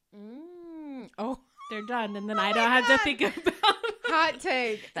 Oh, They're done, and then I don't have to think about. hot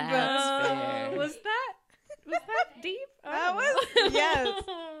take. That's Uh, fair. Was that deep? I That don't was- know. yes.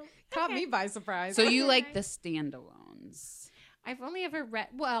 Caught me by surprise. so you like the standalones. I've only ever read.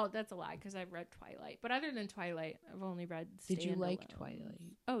 Well, that's a lie because I've read Twilight. But other than Twilight, I've only read. Did you like standalones. Twilight?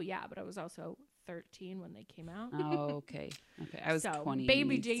 Oh yeah, but I was also 13 when they came out. Oh, okay. Okay, I was so 20.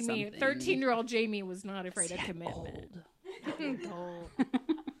 baby Jamie, something. 13-year-old Jamie was not afraid of See, I'm commitment. old.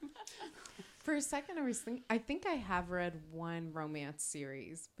 For a second, I think I have read one romance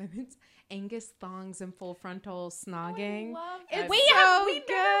series, but it's Angus Thongs and Full Frontal Snogging. Love It's We so have good.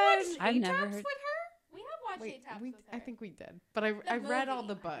 never watched I've never A-Taps heard- with her. We have watched Wait, A-Taps we, with her. I think we did, but I read all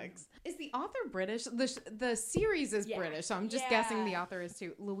the movie. books. Is the author British? The series is Yeah. British, so I'm just guessing the Yeah. author is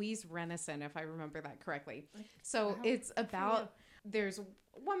too. Louise Renison, if I remember that correctly. So it's about there's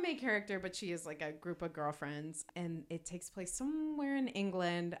one main character, but she is like a group of girlfriends, and it takes place somewhere in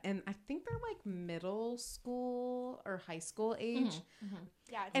England, and I think they're like middle school or high school age.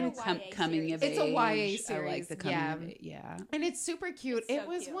 Yeah, it's And a it's YA coming series. of It's a age. YA I like series, the coming yeah. of age. Yeah. And it's super cute. It's It so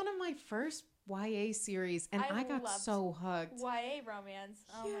was cute. one of my first YA series, and I got loved so hooked. YA romance.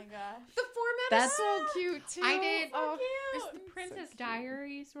 Oh my gosh. The format That's- is so cute too. I did- Oh, Is the Princess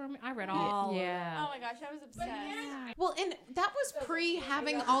Diaries? I read all. yeah. Oh my gosh, I was obsessed. Well, and that was pre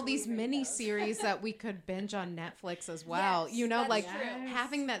having all these mini series that we could binge on Netflix as well. Yes, you know, that's like true.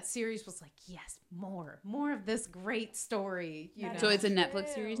 having that series was like, yes, more of this great story. You know, So it's a True. Netflix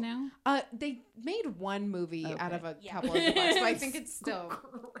series now? they made one movie out Okay. of a Yeah. couple of the books, but I think it's still.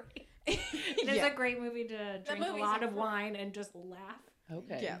 It is Yeah. a great movie to drink a movies lot are of great. wine and just laugh.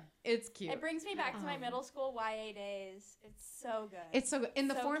 Okay. Yeah, it's cute. It brings me back to my middle school YA days. It's so good. It's so good. And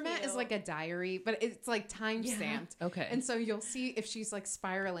the So format is cute. like a diary, but it's like time stamped. Okay. And so you'll see if she's like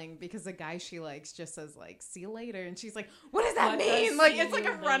spiraling because the guy she likes just says like "see you later," and she's like, "What does that What does mean?" Like see it's like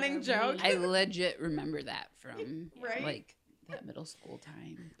you a running later joke. mean? I legit remember that from Right? like that middle school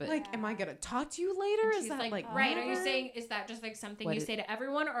time. But Like, am I gonna talk to you later? Is She's that like right? Are you never? saying is that just like something What you is- say to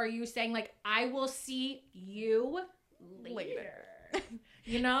everyone, or are you saying like I will see you later?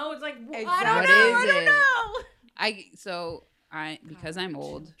 You know, it's like I Exactly. don't What know. is I don't it? know. I because I'm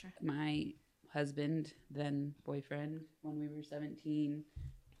old, children. my husband, then boyfriend, when we were 17,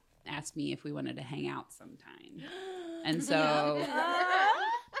 asked me if we wanted to hang out sometime. And so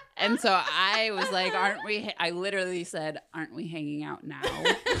and so I was like, aren't we I literally said, aren't we hanging out now?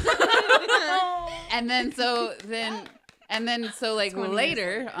 And then so like 20 years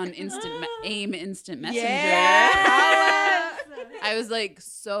later on AIM Instant Messenger, I was like,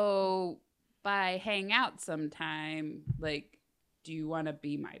 so by hang out sometime, like, do you want to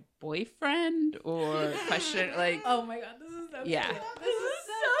be my boyfriend or question like? Oh my god, this is so Yeah. cute. This is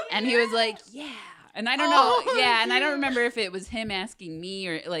so And he was like, yeah. And I don't know, yeah, and I don't remember if it was him asking me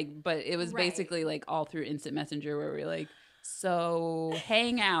or like, but it was Right. basically like all through Instant Messenger where we were like, so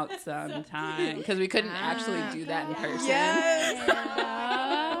hang out sometime because we couldn't actually do that in person. Yes.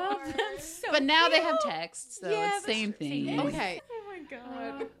 That's so But now they cute. have text, so Yeah, it's same that's true. thing. Okay. Oh my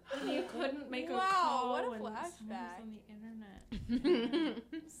god. You couldn't make a Wow, call what a when someone was flashback. on the internet.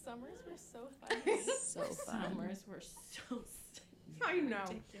 Summers were so fun. So fun. Summers were so I know.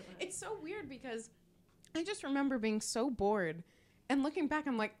 ridiculous. It's so weird because I just remember being so bored. And looking back,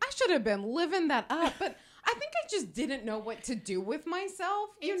 I'm like, I should have been living that up. But I think I just didn't know what to do with myself,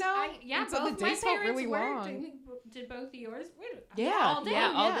 you know? Yeah, And so both the my days felt parents really worked. long. Did both of yours? Yeah. all day.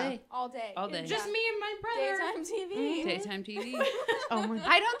 Yeah, all Yeah. day. All day. All day. Just me and my brother. Daytime TV. Daytime TV. Oh my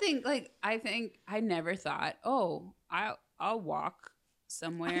I don't think like I never thought, oh, I'll walk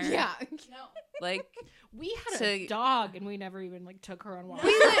somewhere. Yeah. No. Like We had So- a dog, and we never even like took her on walks. we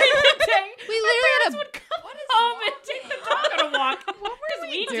literally had a would come What is home wrong and take the with dog on a walk. What were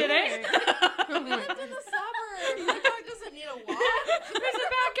we doing? did it. Oh We my- lived in the suburbs. My dog doesn't need a walk. There's a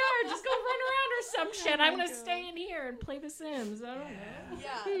backyard. Just go run around or some shit. I'm gonna stay in here and play The Sims. I don't know.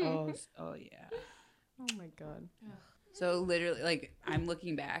 Yeah. oh yeah. Oh my god. So literally, like, I'm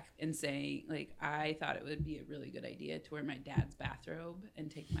looking back and saying, like, I thought it would be a really good idea to wear my dad's bathrobe and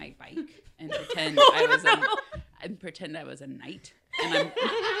take my bike and pretend I was a knight,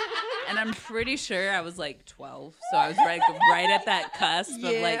 and And I'm pretty sure I was like 12, so I was right at that cusp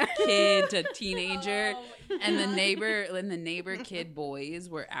of like kid to teenager. And the neighbor kid boys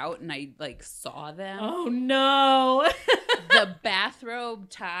were out, and I like saw them. Oh no. The bathrobe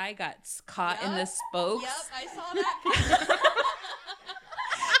tie got caught in the spokes. Yep, I saw that.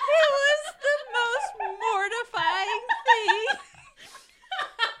 It was the most mortifying thing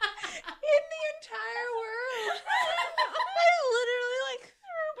in the entire world. I literally like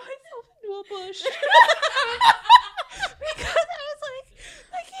threw myself into a bush because I was like,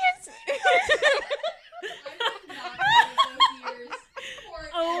 I can't see.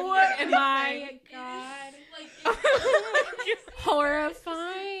 Oh my god.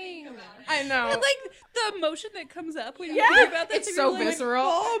 Horrifying. I know. And, like the emotion that comes up when you think about this, It's so like, visceral.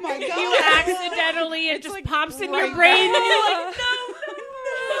 oh my god! You accidentally, it just like pops in right your brain, and there. you're like,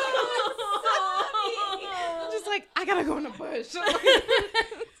 I'm just like, I gotta go in the bush.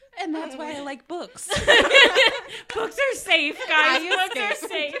 And that's why I like books. books are safe, guys. I Books are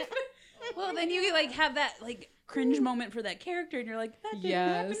escaped. safe. Well, then you like have that like cringe moment for that character, and you're like, that didn't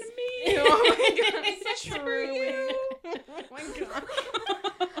happen Yes. to me. Oh my god. It's For true. you. Oh my god.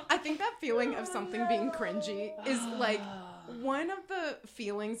 I think that feeling of something being cringy is like one of the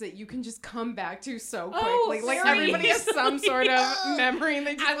feelings that you can just come back to so quickly. Like very everybody has some sort of memory. And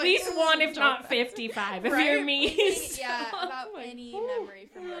they just At like, least one, if jump not back. 55, if Right? you're me. Yeah, about any memory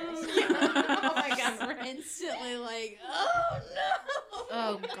from this. Oh my god. Right. Instantly like, oh no.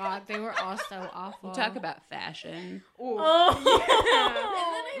 Oh god, they were all so awful. You talk about fashion. Ooh. Oh.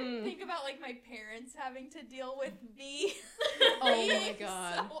 And then I think about like my parents having to deal with me. Oh my being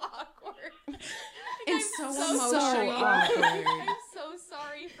God. So awkward. Like, It's I'm so sorry. emotional. I'm so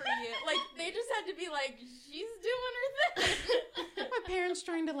sorry for you. Like they just had to be like, she's doing her thing. My parents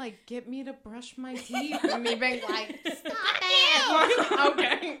trying to like get me to brush my teeth and me being like, stop it. it.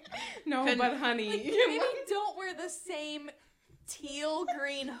 Okay. No, Couldn't- but honey. Maybe don't wear the same teal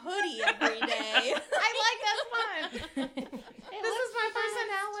green hoodie every day. I like that fun. This is my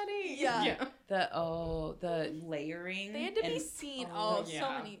personality. Yeah. The layering. They had to be and seen. Oh, So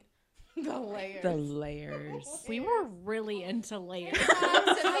yeah. many. The layers. the layers. We were really into layers.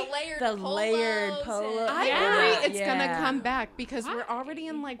 The layered The layered polos polo. and- I Yeah. agree it's Yeah. gonna come back because we're I already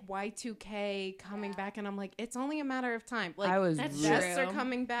in agree. like Y2K coming back, and I'm like, it's only a matter of time. Like I was That's really- vests are true.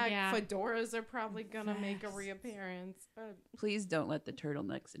 coming back, Yeah. fedoras are probably gonna make a Vests. reappearance. Please don't let the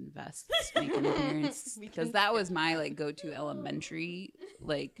turtlenecks and vests make an appearance We because can- that was my like go-to elementary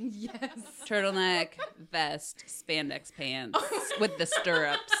like Yes. turtleneck, vest, spandex pants with the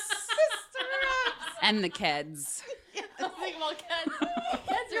stirrups and the keds. Like, well,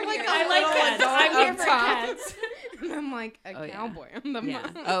 kids are Like here. a I like little cats. adult I'm here up for top. cats. And I'm like a Oh, yeah. cowboy on the Yeah.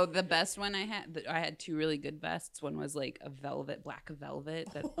 front. Oh, the best one I had two really good vests. One was like a black velvet,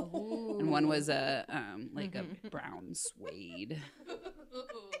 and one was a like a brown suede.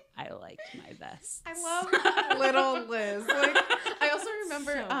 I liked my vests. I love little Liz. Like, I also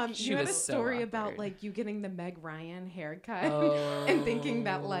remember So She you had a was so story about awkward. like you getting the Meg Ryan haircut Oh. and thinking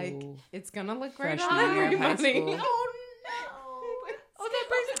that like it's gonna look great Freshman on year of high everybody. school. Oh that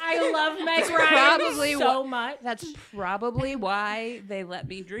person. I love Meg That's Ryan probably so much. That's probably why they let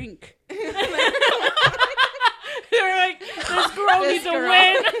me drink. They're like, this girl This needs to girl.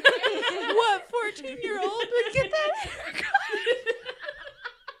 win. What 14-year-old would get that haircut?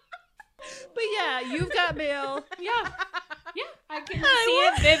 But yeah, you've got mail. Yeah, I can see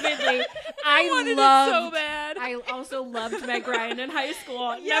it vividly. I wanted loved it so bad. I also loved Meg Ryan in high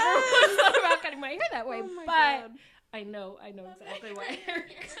school. Never was thought about cutting my hair that way, Oh my but God. I know exactly why.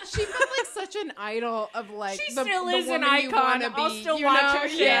 She felt like such an idol of like She the, still the is an woman you icon. wanna I'll be, still you watch know? her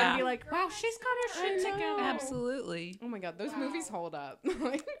shit Yeah. and be like, wow, she's got her shit I know. together. Absolutely. Oh my god, those movies hold up.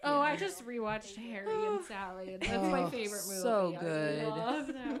 Like, Oh, I just rewatched Harry and Sally, and that's my Oh, favorite movie. so I good. love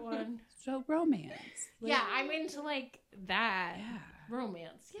that one. So romance. Yeah, I'm into like that Yeah.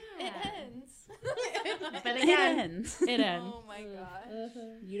 romance. Yeah, It ends. But It again, ends. it ends. Oh my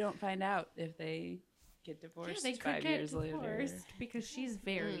god. You don't find out if they get Yeah, divorced they could 5 get years divorced later. because she's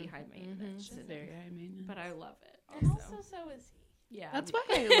very high maintenance. She's very high maintenance. But I love it. And Also. also, so is he. Yeah, That's why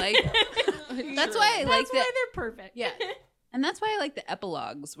I like. That's why I like That's why that. they're perfect. Yeah, and that's why I like the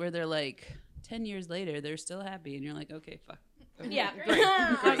epilogues where they're like 10 years later they're still happy, and you're like, okay, fuck. Okay. Yeah.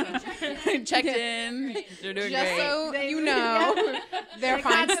 Great. Checked in. They're doing just great. so you know, they're They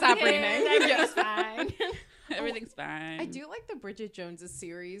fine. got Stop some kids, reading. Everything's fine. Everything's fine. I do like the Bridget Jones's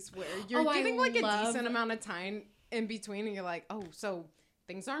series where you're Oh, I getting like a love- decent amount of time in between, and you're like, oh, so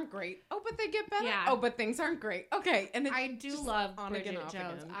things aren't great. Oh, but they get better. Yeah. Oh, but things aren't great. Okay, and it's I do just love on Bridget again, off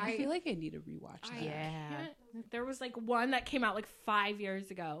Jones. again. I feel like I need to rewatch that. I can't There was like one that came out like 5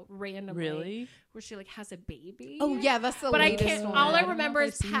 years ago, randomly. Really? Where she like has a baby. Oh yeah, that's the But I latest can't. one. All I don't know remember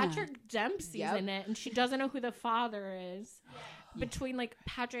if is I've seen that. Patrick Dempsey's Yep. in it, and she doesn't know who the father is. Between like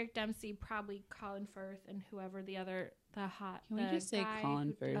Patrick Dempsey, probably Colin Firth, and whoever the hot. Can we the just say guy Colin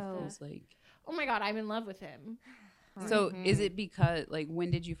who- Firth Oh. is like? Oh my god, I'm in love with him. So Mhm. is it because like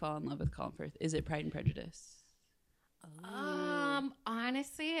when did you fall in love with Colin Firth? Is it Pride and Prejudice?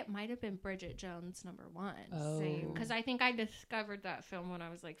 Honestly, it might have been Bridget Jones #1. Oh. Because I think I discovered that film when I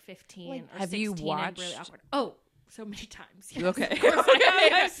was like 15 Like, or have 16 you and really watched- awkward. Oh, so many times. Yes, Okay. of course I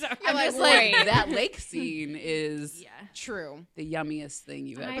have. I'm sorry. I'm like, just like wait. that lake scene is Yeah. True. the yummiest thing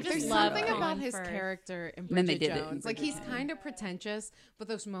you've I ever just There's seen. love something Colin about his Firth. character in And then they Bridget did it in Jones. Like Bridget he's Jones. kind of pretentious, but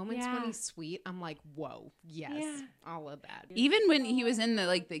those moments Yeah. when he's sweet, I'm like, whoa, yes, Yeah. all of that. Even when he was in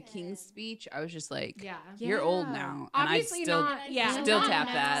the King's Speech, I was just like, Yeah. "You're old Yeah. now," Obviously and I still not. Yeah. still not tap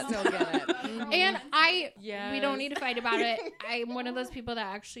now. that. Still get it. Mhm. And we Yes. don't need to fight about it. I'm one of those people that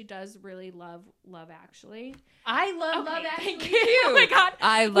actually does really love Actually. I love Okay, Love Actually. thank you. Oh my god.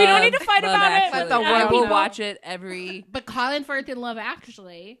 I love. We don't need to fight Love about it. Actually. Let the I world will know. watch it every. But Colin Firth in Love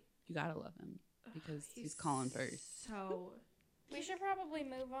Actually. You gotta love him because he's Colin Firth. So. We should probably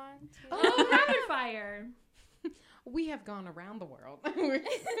move on to. Oh, rapid fire. We have gone around the world.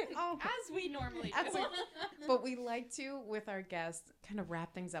 As we normally As do. But we like to, with our guests, kind of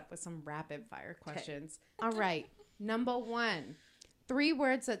wrap things up with some rapid fire questions. All right. Number 1. 3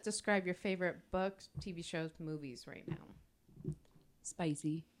 words that describe your favorite books, TV shows, movies right now.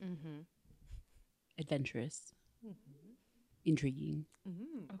 Spicy, Mm-hmm. adventurous, intriguing.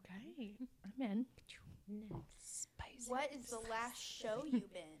 Mm-hmm. Okay. I'm in. Spicy. What is the last show you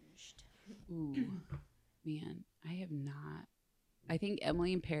binged? Ooh, man, I have not. I think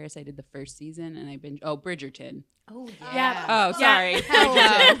Emily in Paris. I did the first season, and I binged. Oh, Bridgerton. Oh, Yeah. Oh, sorry. Hello.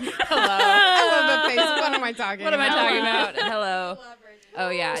 Bridgerton. Hello. I love the face. What am I talking What am I about? talking about? Hello. Oh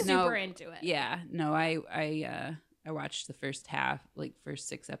yeah, no. Super into it. Yeah, no. I watched the first half, like first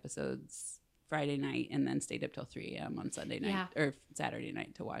 6 episodes Friday night, and then stayed up till 3 a.m. on Sunday night Yeah. or Saturday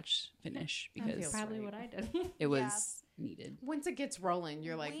night to finish That because feels Probably right. what I did. it was needed. Once it gets rolling,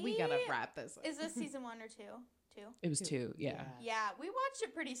 you're like, we gotta wrap this up. Is this season 1 or 2? 2? It was 2. Yeah, Yeah, we watched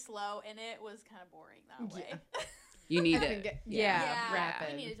it pretty slow, and it was kind of boring that way. you need I it think yeah, we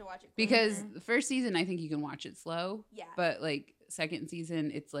rapid. needed to watch it quick. because the first season I think you can watch it slow, yeah, but like second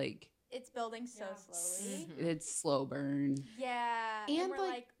season it's like it's building so slowly. Mhm. it's slow burn. Yeah, And, and we're like-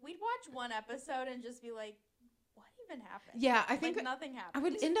 like, we'd watch one episode and just be like, what even happened? Yeah, I think like nothing happened. I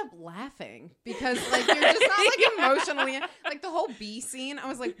would end up laughing because like you're just not like emotionally like the whole bee scene. I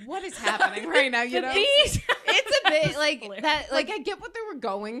was like, what is happening right now? You know, It's a bit like hilarious. that. like I get what they were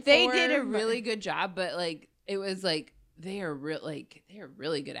going for. They did a but- really good job, but like it was like they are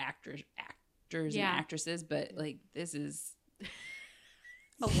really good actors Yeah. and actresses, but like this is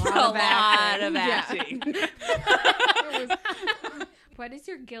a a lot of acting. Yeah. acting. It was- What is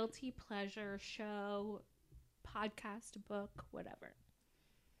your guilty pleasure show, podcast, book, whatever?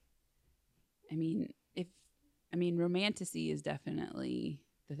 I mean, romantasy is definitely,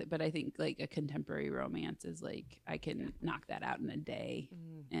 but I think like a contemporary romance is like I can knock that out in a day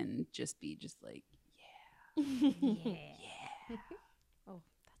and just be just like, Oh,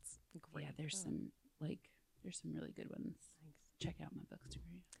 that's great. yeah. There's some really good ones. Check out my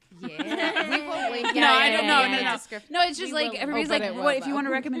bookstagram. Yeah, we will link. No, I don't know. in the No. description. No, it's just We like will- everybody's but like, it will, what if you want a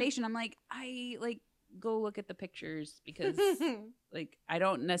though. recommendation? I'm like, I like go look at the pictures because like I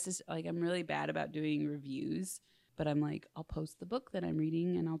don't necessarily like I'm really bad about doing reviews, but I'm like I'll post the book that I'm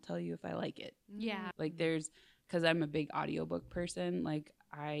reading and I'll tell you if I like it. Yeah. Like there's because I'm a big audiobook person, like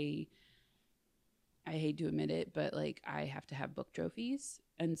I hate to admit it, but like I have to have book trophies.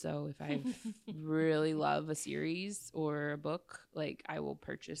 And so if I really love a series or a book, like I will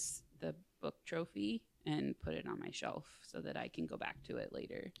purchase the book trophy and put it on my shelf so that I can go back to it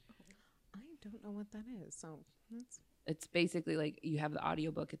later. I don't know what that is. So that's It's basically like you have the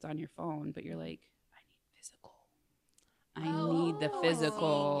audiobook, it's on your phone, but you're like, I need physical. I need the I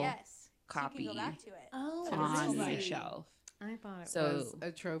physical see. Yes. copy So you can go back to it. Oh, on my see. shelf. I thought it So- was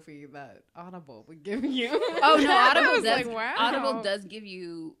a trophy that Audible would give you. Oh no, I Audible was does. like, wow. Audible does give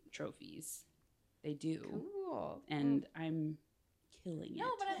you trophies. They do, Cool. and I'm killing No,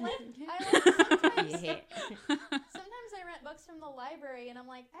 it. but I like sometimes. Yeah. Sometimes I rent books from the library, and I'm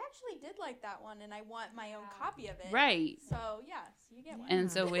like, I actually did like that one, and I want my own copy of it. Right. So yes, you get one.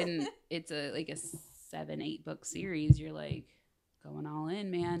 And so when it's a 7-8 book series, you're like going all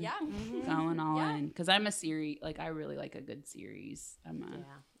in, man. Yeah. Going all Yeah. in because I'm a series. Like I really like a good series. I'm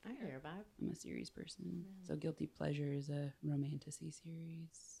I hear that. a series person. So Guilty Pleasure is a romantasy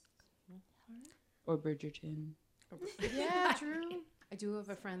series. or Bridgerton. Yeah, true. I do have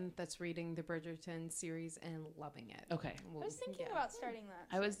a friend that's reading the Bridgerton series and loving it. Okay. I was thinking about starting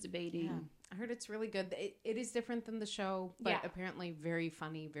that. I was debating. Yeah. I heard it's really good. It is different than the show, but Yeah. apparently very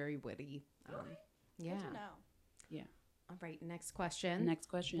funny, very witty. Yeah. Good to know. All right, next question. Next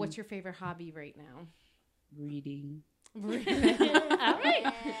question. What's your favorite hobby right now? reading? All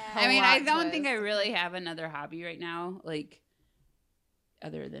right. I mean, I Plot don't think I twist. really have another hobby right now, like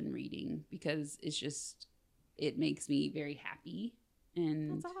other than reading, because it's just it makes me very happy.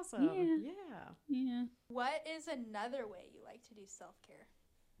 And That's awesome. Yeah. Yeah. What is another way you like to do self-care?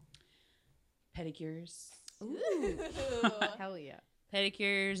 Pedicures. Ooh. Hell yeah.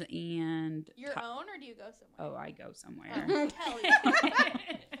 Pedicures and Your own, or do you go somewhere? oh, I go somewhere. Hell yeah.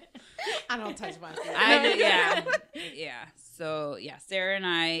 I don't touch my feet. Yeah. So yeah, Sarah and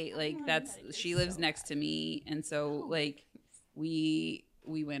I like want that's pedicures she lives so next to me, and so like we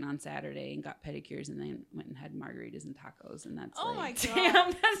went on Saturday and got pedicures, and then went and had margaritas and tacos, and that's Oh my like, god.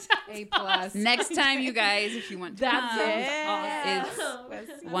 Damn, that sounds A plus. next time you guys, if you want to That come, sounds awesome.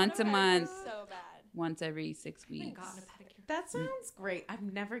 it's I once a wanna month, So bad. once every 6 I haven't weeks. gotten a pedicure. That sounds great. I've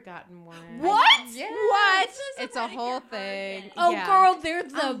never gotten one. What? Yeah. What? It's a whole thing. Oh, Yeah. girl, they're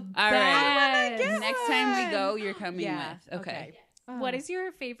the All right. best. Next time we go, you're coming Yeah. with. Okay. What is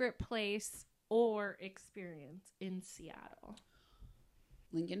your favorite place or experience in Seattle?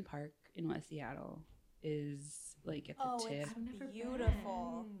 Lincoln Park in West Seattle is like at the Oh, tip. it's I've never been.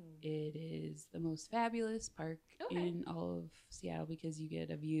 beautiful. It is the most fabulous park Okay. in all of Seattle because you get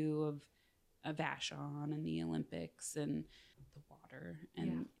a view of Vashon and the Olympics and the water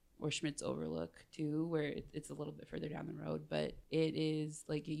and or Schmitz Overlook too, where it's a little bit further down the road, but it is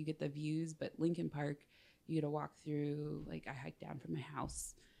like you get the views. But Lincoln Park, you get to walk through. Like I hiked down from my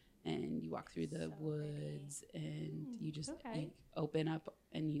house, and you walk through the So woods, and you just okay. you open up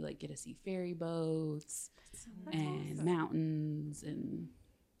and you like get to see ferry boats That's and awesome. mountains and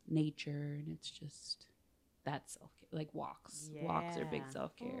nature, and it's just that's self like walks. Walks are big Yeah.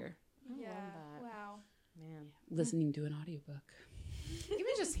 self care. I Yeah. love that. Wow. Man. Listening to an audiobook. Even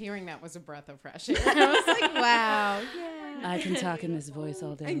just hearing that was a breath of fresh air. I was like, wow. Yeah. I can talk in this voice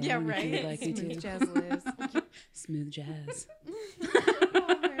all day long. Yeah, if right. you'd like me Smooth to. jazz Liz. Smooth jazz.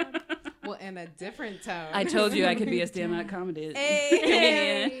 Oh, man. Well, in a different tone. I told you I could be a stand-up comedy.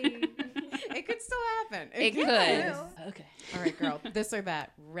 Hey. It could still happen. It could. will. Okay. All right, girl. This or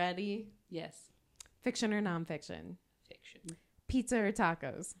that. Ready? Yes. Fiction or nonfiction? Fiction. Pizza or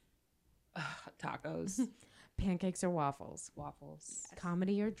tacos? Ugh, tacos. Pancakes or waffles? Waffles.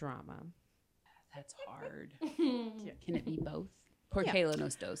 Comedy or drama? That's hard. Can it be both? Porque Yeah.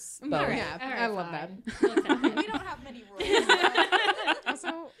 los dos. All Both. right. Yeah, I love that. We don't have many rules. but- Also,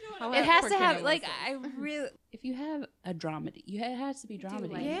 how It about has Porque to have los like dos? I really. If you have a dramedy, it has to be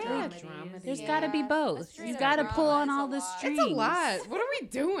dramedy. like Yeah, dramedies. dramedy. There's Yeah, got to be a both. straight You've up got to drama pull on is a all the lot. strings. It's a lot. What are we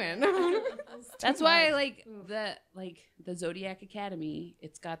doing? That's why, like the Zodiac Academy,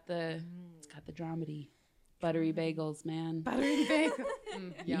 it's got the dramedy, buttery bagels, man. Buttery bagel.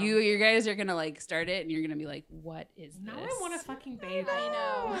 You guys are gonna like start it, and you're gonna be like, "What is Now this?" I want a fucking bagel. I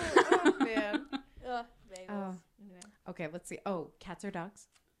know. Oh, man. Ugh, bagels. Oh. Okay, let's see. Oh, cats or dogs?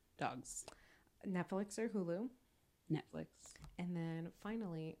 Dogs, Netflix or Hulu? Netflix, And then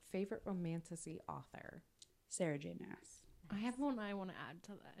finally, favorite romantasy author? Sarah J. Maas. I have one I want to add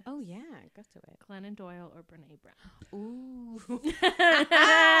to this. Oh, yeah. Go to it. Glennon Doyle or Brene Brown. Ooh.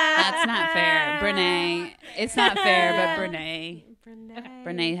 That's not fair, Brene. It's not fair, but Brene.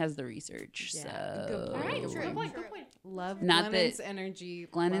 Brene has the research, Yeah, so good point. All right, Good true. point. Good point. Good point. Love Not Glennon's that- energy.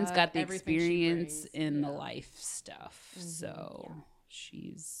 Glennon's love got the everything she experience brings. in the Yeah. life stuff, so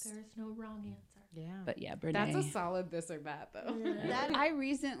she's. There's no wrong answer. Yeah. But yeah, Brene. That's a solid this or that, though. That- I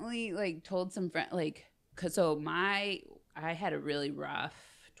recently like told some friend like cause so I had a really rough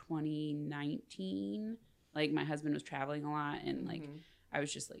 2019. Like my husband was traveling a lot, and like I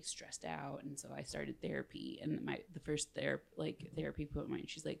was just like stressed out, and so I started therapy. And the first therapy appointment,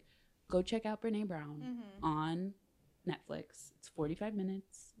 she's like, "Go check out Brene Brown Mhm. on Netflix. It's 45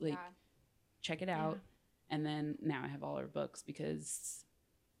 minutes. Like Yeah. check it out." And then now I have all her books because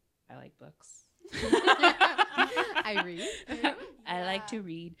I like books. I read. I like to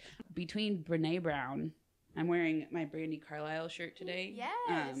read. Between Brene Brown, I'm wearing my Brandy Carlisle shirt today.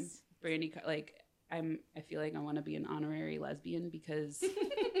 Yes. Brandy, I feel like I want to be an honorary lesbian because,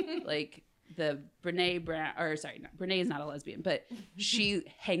 like, the Brene Brown, or sorry, Brene is not a lesbian, but she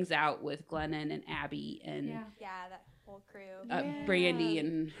hangs out with Glennon and Abby and Yeah. Yeah, that whole crew. Brandy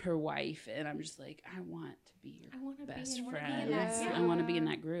and her wife, and I'm just like, I want to be your best friend. Yeah. I want to be in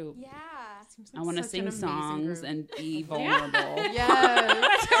that group. Yeah. Seems I like want to such an sing amazing songs group. and be vulnerable.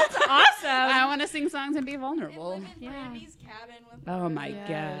 Yes. That's awesome. I want to sing songs and be And vulnerable. live in Yeah. Brandy's cabin with Oh her. my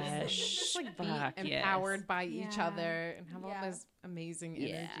Yes. gosh. Just like be Fuck, yes. empowered by each Yeah. other and have all Yeah. this amazing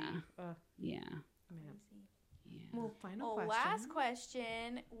energy. Yeah. Ugh, Yeah. man. Yeah. Well, final Well, question. last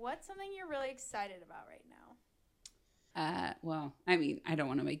question. What's something you're really excited about right now? Well, I mean, I don't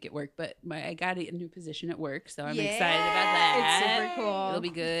want to make it work, but I got a new position at work, so I'm Yeah. excited about that. It's super cool. It'll be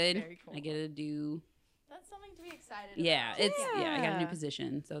good. Very cool. I get to do. That's something to be excited Yeah, about. it's I got a new Yeah.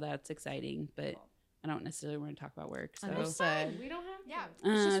 position, so that's exciting. But I don't necessarily want to talk about work. So, Understood. We don't have to. Yeah.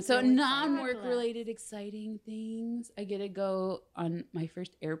 It's just so really exciting. non-work related exciting things. I get to go on my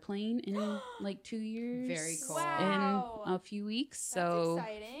first airplane in like 2 years. Very cool. Wow. In a few weeks. That's So,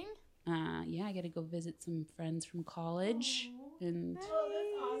 exciting. yeah, I got to go visit some friends from college, and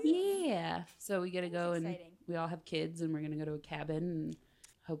Oh, yeah, so we got to That's go and exciting. we all have kids, and we're gonna go to a cabin and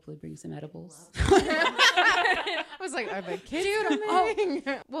hopefully bring some edibles. I was like, are the kids Oh. coming?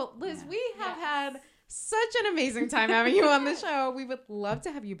 Well, Liz, we have had such an amazing time having you on the show. We would love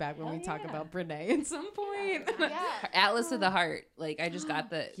to have you back when we talk about Brene at some point. Yeah. Atlas of the Heart. Like I just got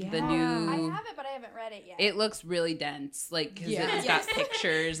the Yeah. I new. have it, but I haven't read it yet. It looks really dense, like because Yeah. it's Yes. got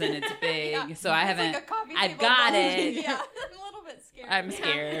pictures and it's big. Yeah. So I It's haven't. like a coffee I've table got book. it. Yeah. I'm a little bit scared. I'm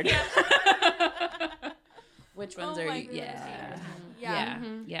scared. Which ones Oh are my you? goodness. Yeah. Yeah. Yeah.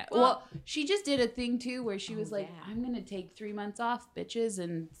 Mhm. Yeah. Well- Well, she just did a thing too where she was like, yeah. I'm going to take 3 months off, bitches,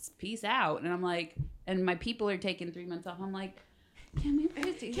 and peace out. And I'm like, and my people are taking 3 months off. I'm like, can we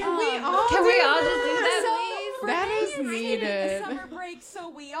please do Can we that? all Can do we all that? just do that, So, please? That Renee is taking needed. The summer break, so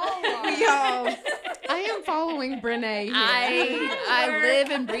we all are. We all. I am following Brene here. I live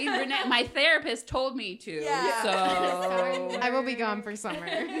and breathe Renee. My therapist told me to. Yeah. So I will be gone for summer.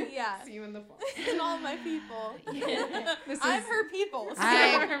 Yeah. See you in the fall. And all my people. This I'm is- her people. So.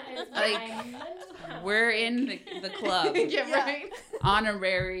 we're in the club. Yeah, Yeah. right.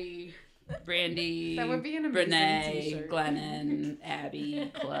 Honorary Brandy, That would be an amazing Renee, t-shirt. Glennon,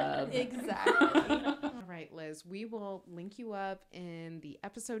 Abby Club. Exactly. All right, Liz, we will link you up in the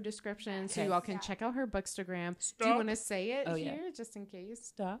episode description so Okay. you all can check out her Bookstagram. Do you want to say it Oh, yeah. here just in case?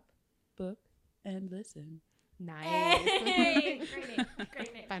 Stop, book, and listen. Nice. Hey, great name.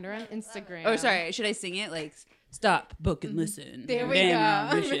 Great name. Find her on Instagram. Oh, sorry. Should I sing it? Like, stop, book, and listen. There we Damn,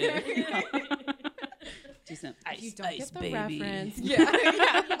 go. Bishop. Do some If you ice, don't ice, get the baby. reference. Yeah.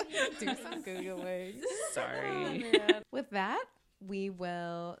 Do some Googling. Sorry. With that, we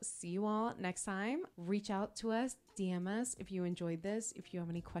will see you all next time. Reach out to us, DM us if you enjoyed this, if you have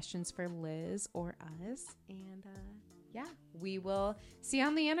any questions for Liz or us. And yeah, we will see you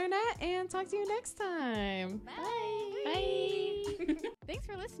on the internet and talk to you next time. Bye. Thanks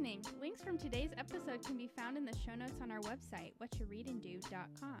for listening. Links from today's episode can be found in the show notes on our website,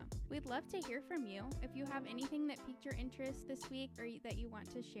 whatchoureadanddoo.com. We'd love to hear from you. If you have anything that piqued your interest this week or that you want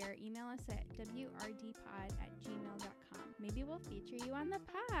to share, email us at wrdpod@gmail.com. Maybe we'll feature you on the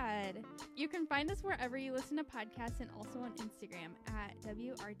pod. You can find us wherever you listen to podcasts and also on Instagram at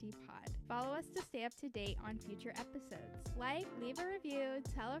WRDpod. Follow us to stay up to date on future episodes. Like, leave a review,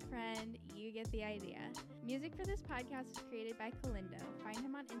 tell a friend, you get the idea. Music for this podcast was created by Kalindo. Find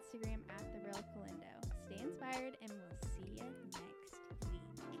him on Instagram at TheRealKalindo. Stay inspired and we'll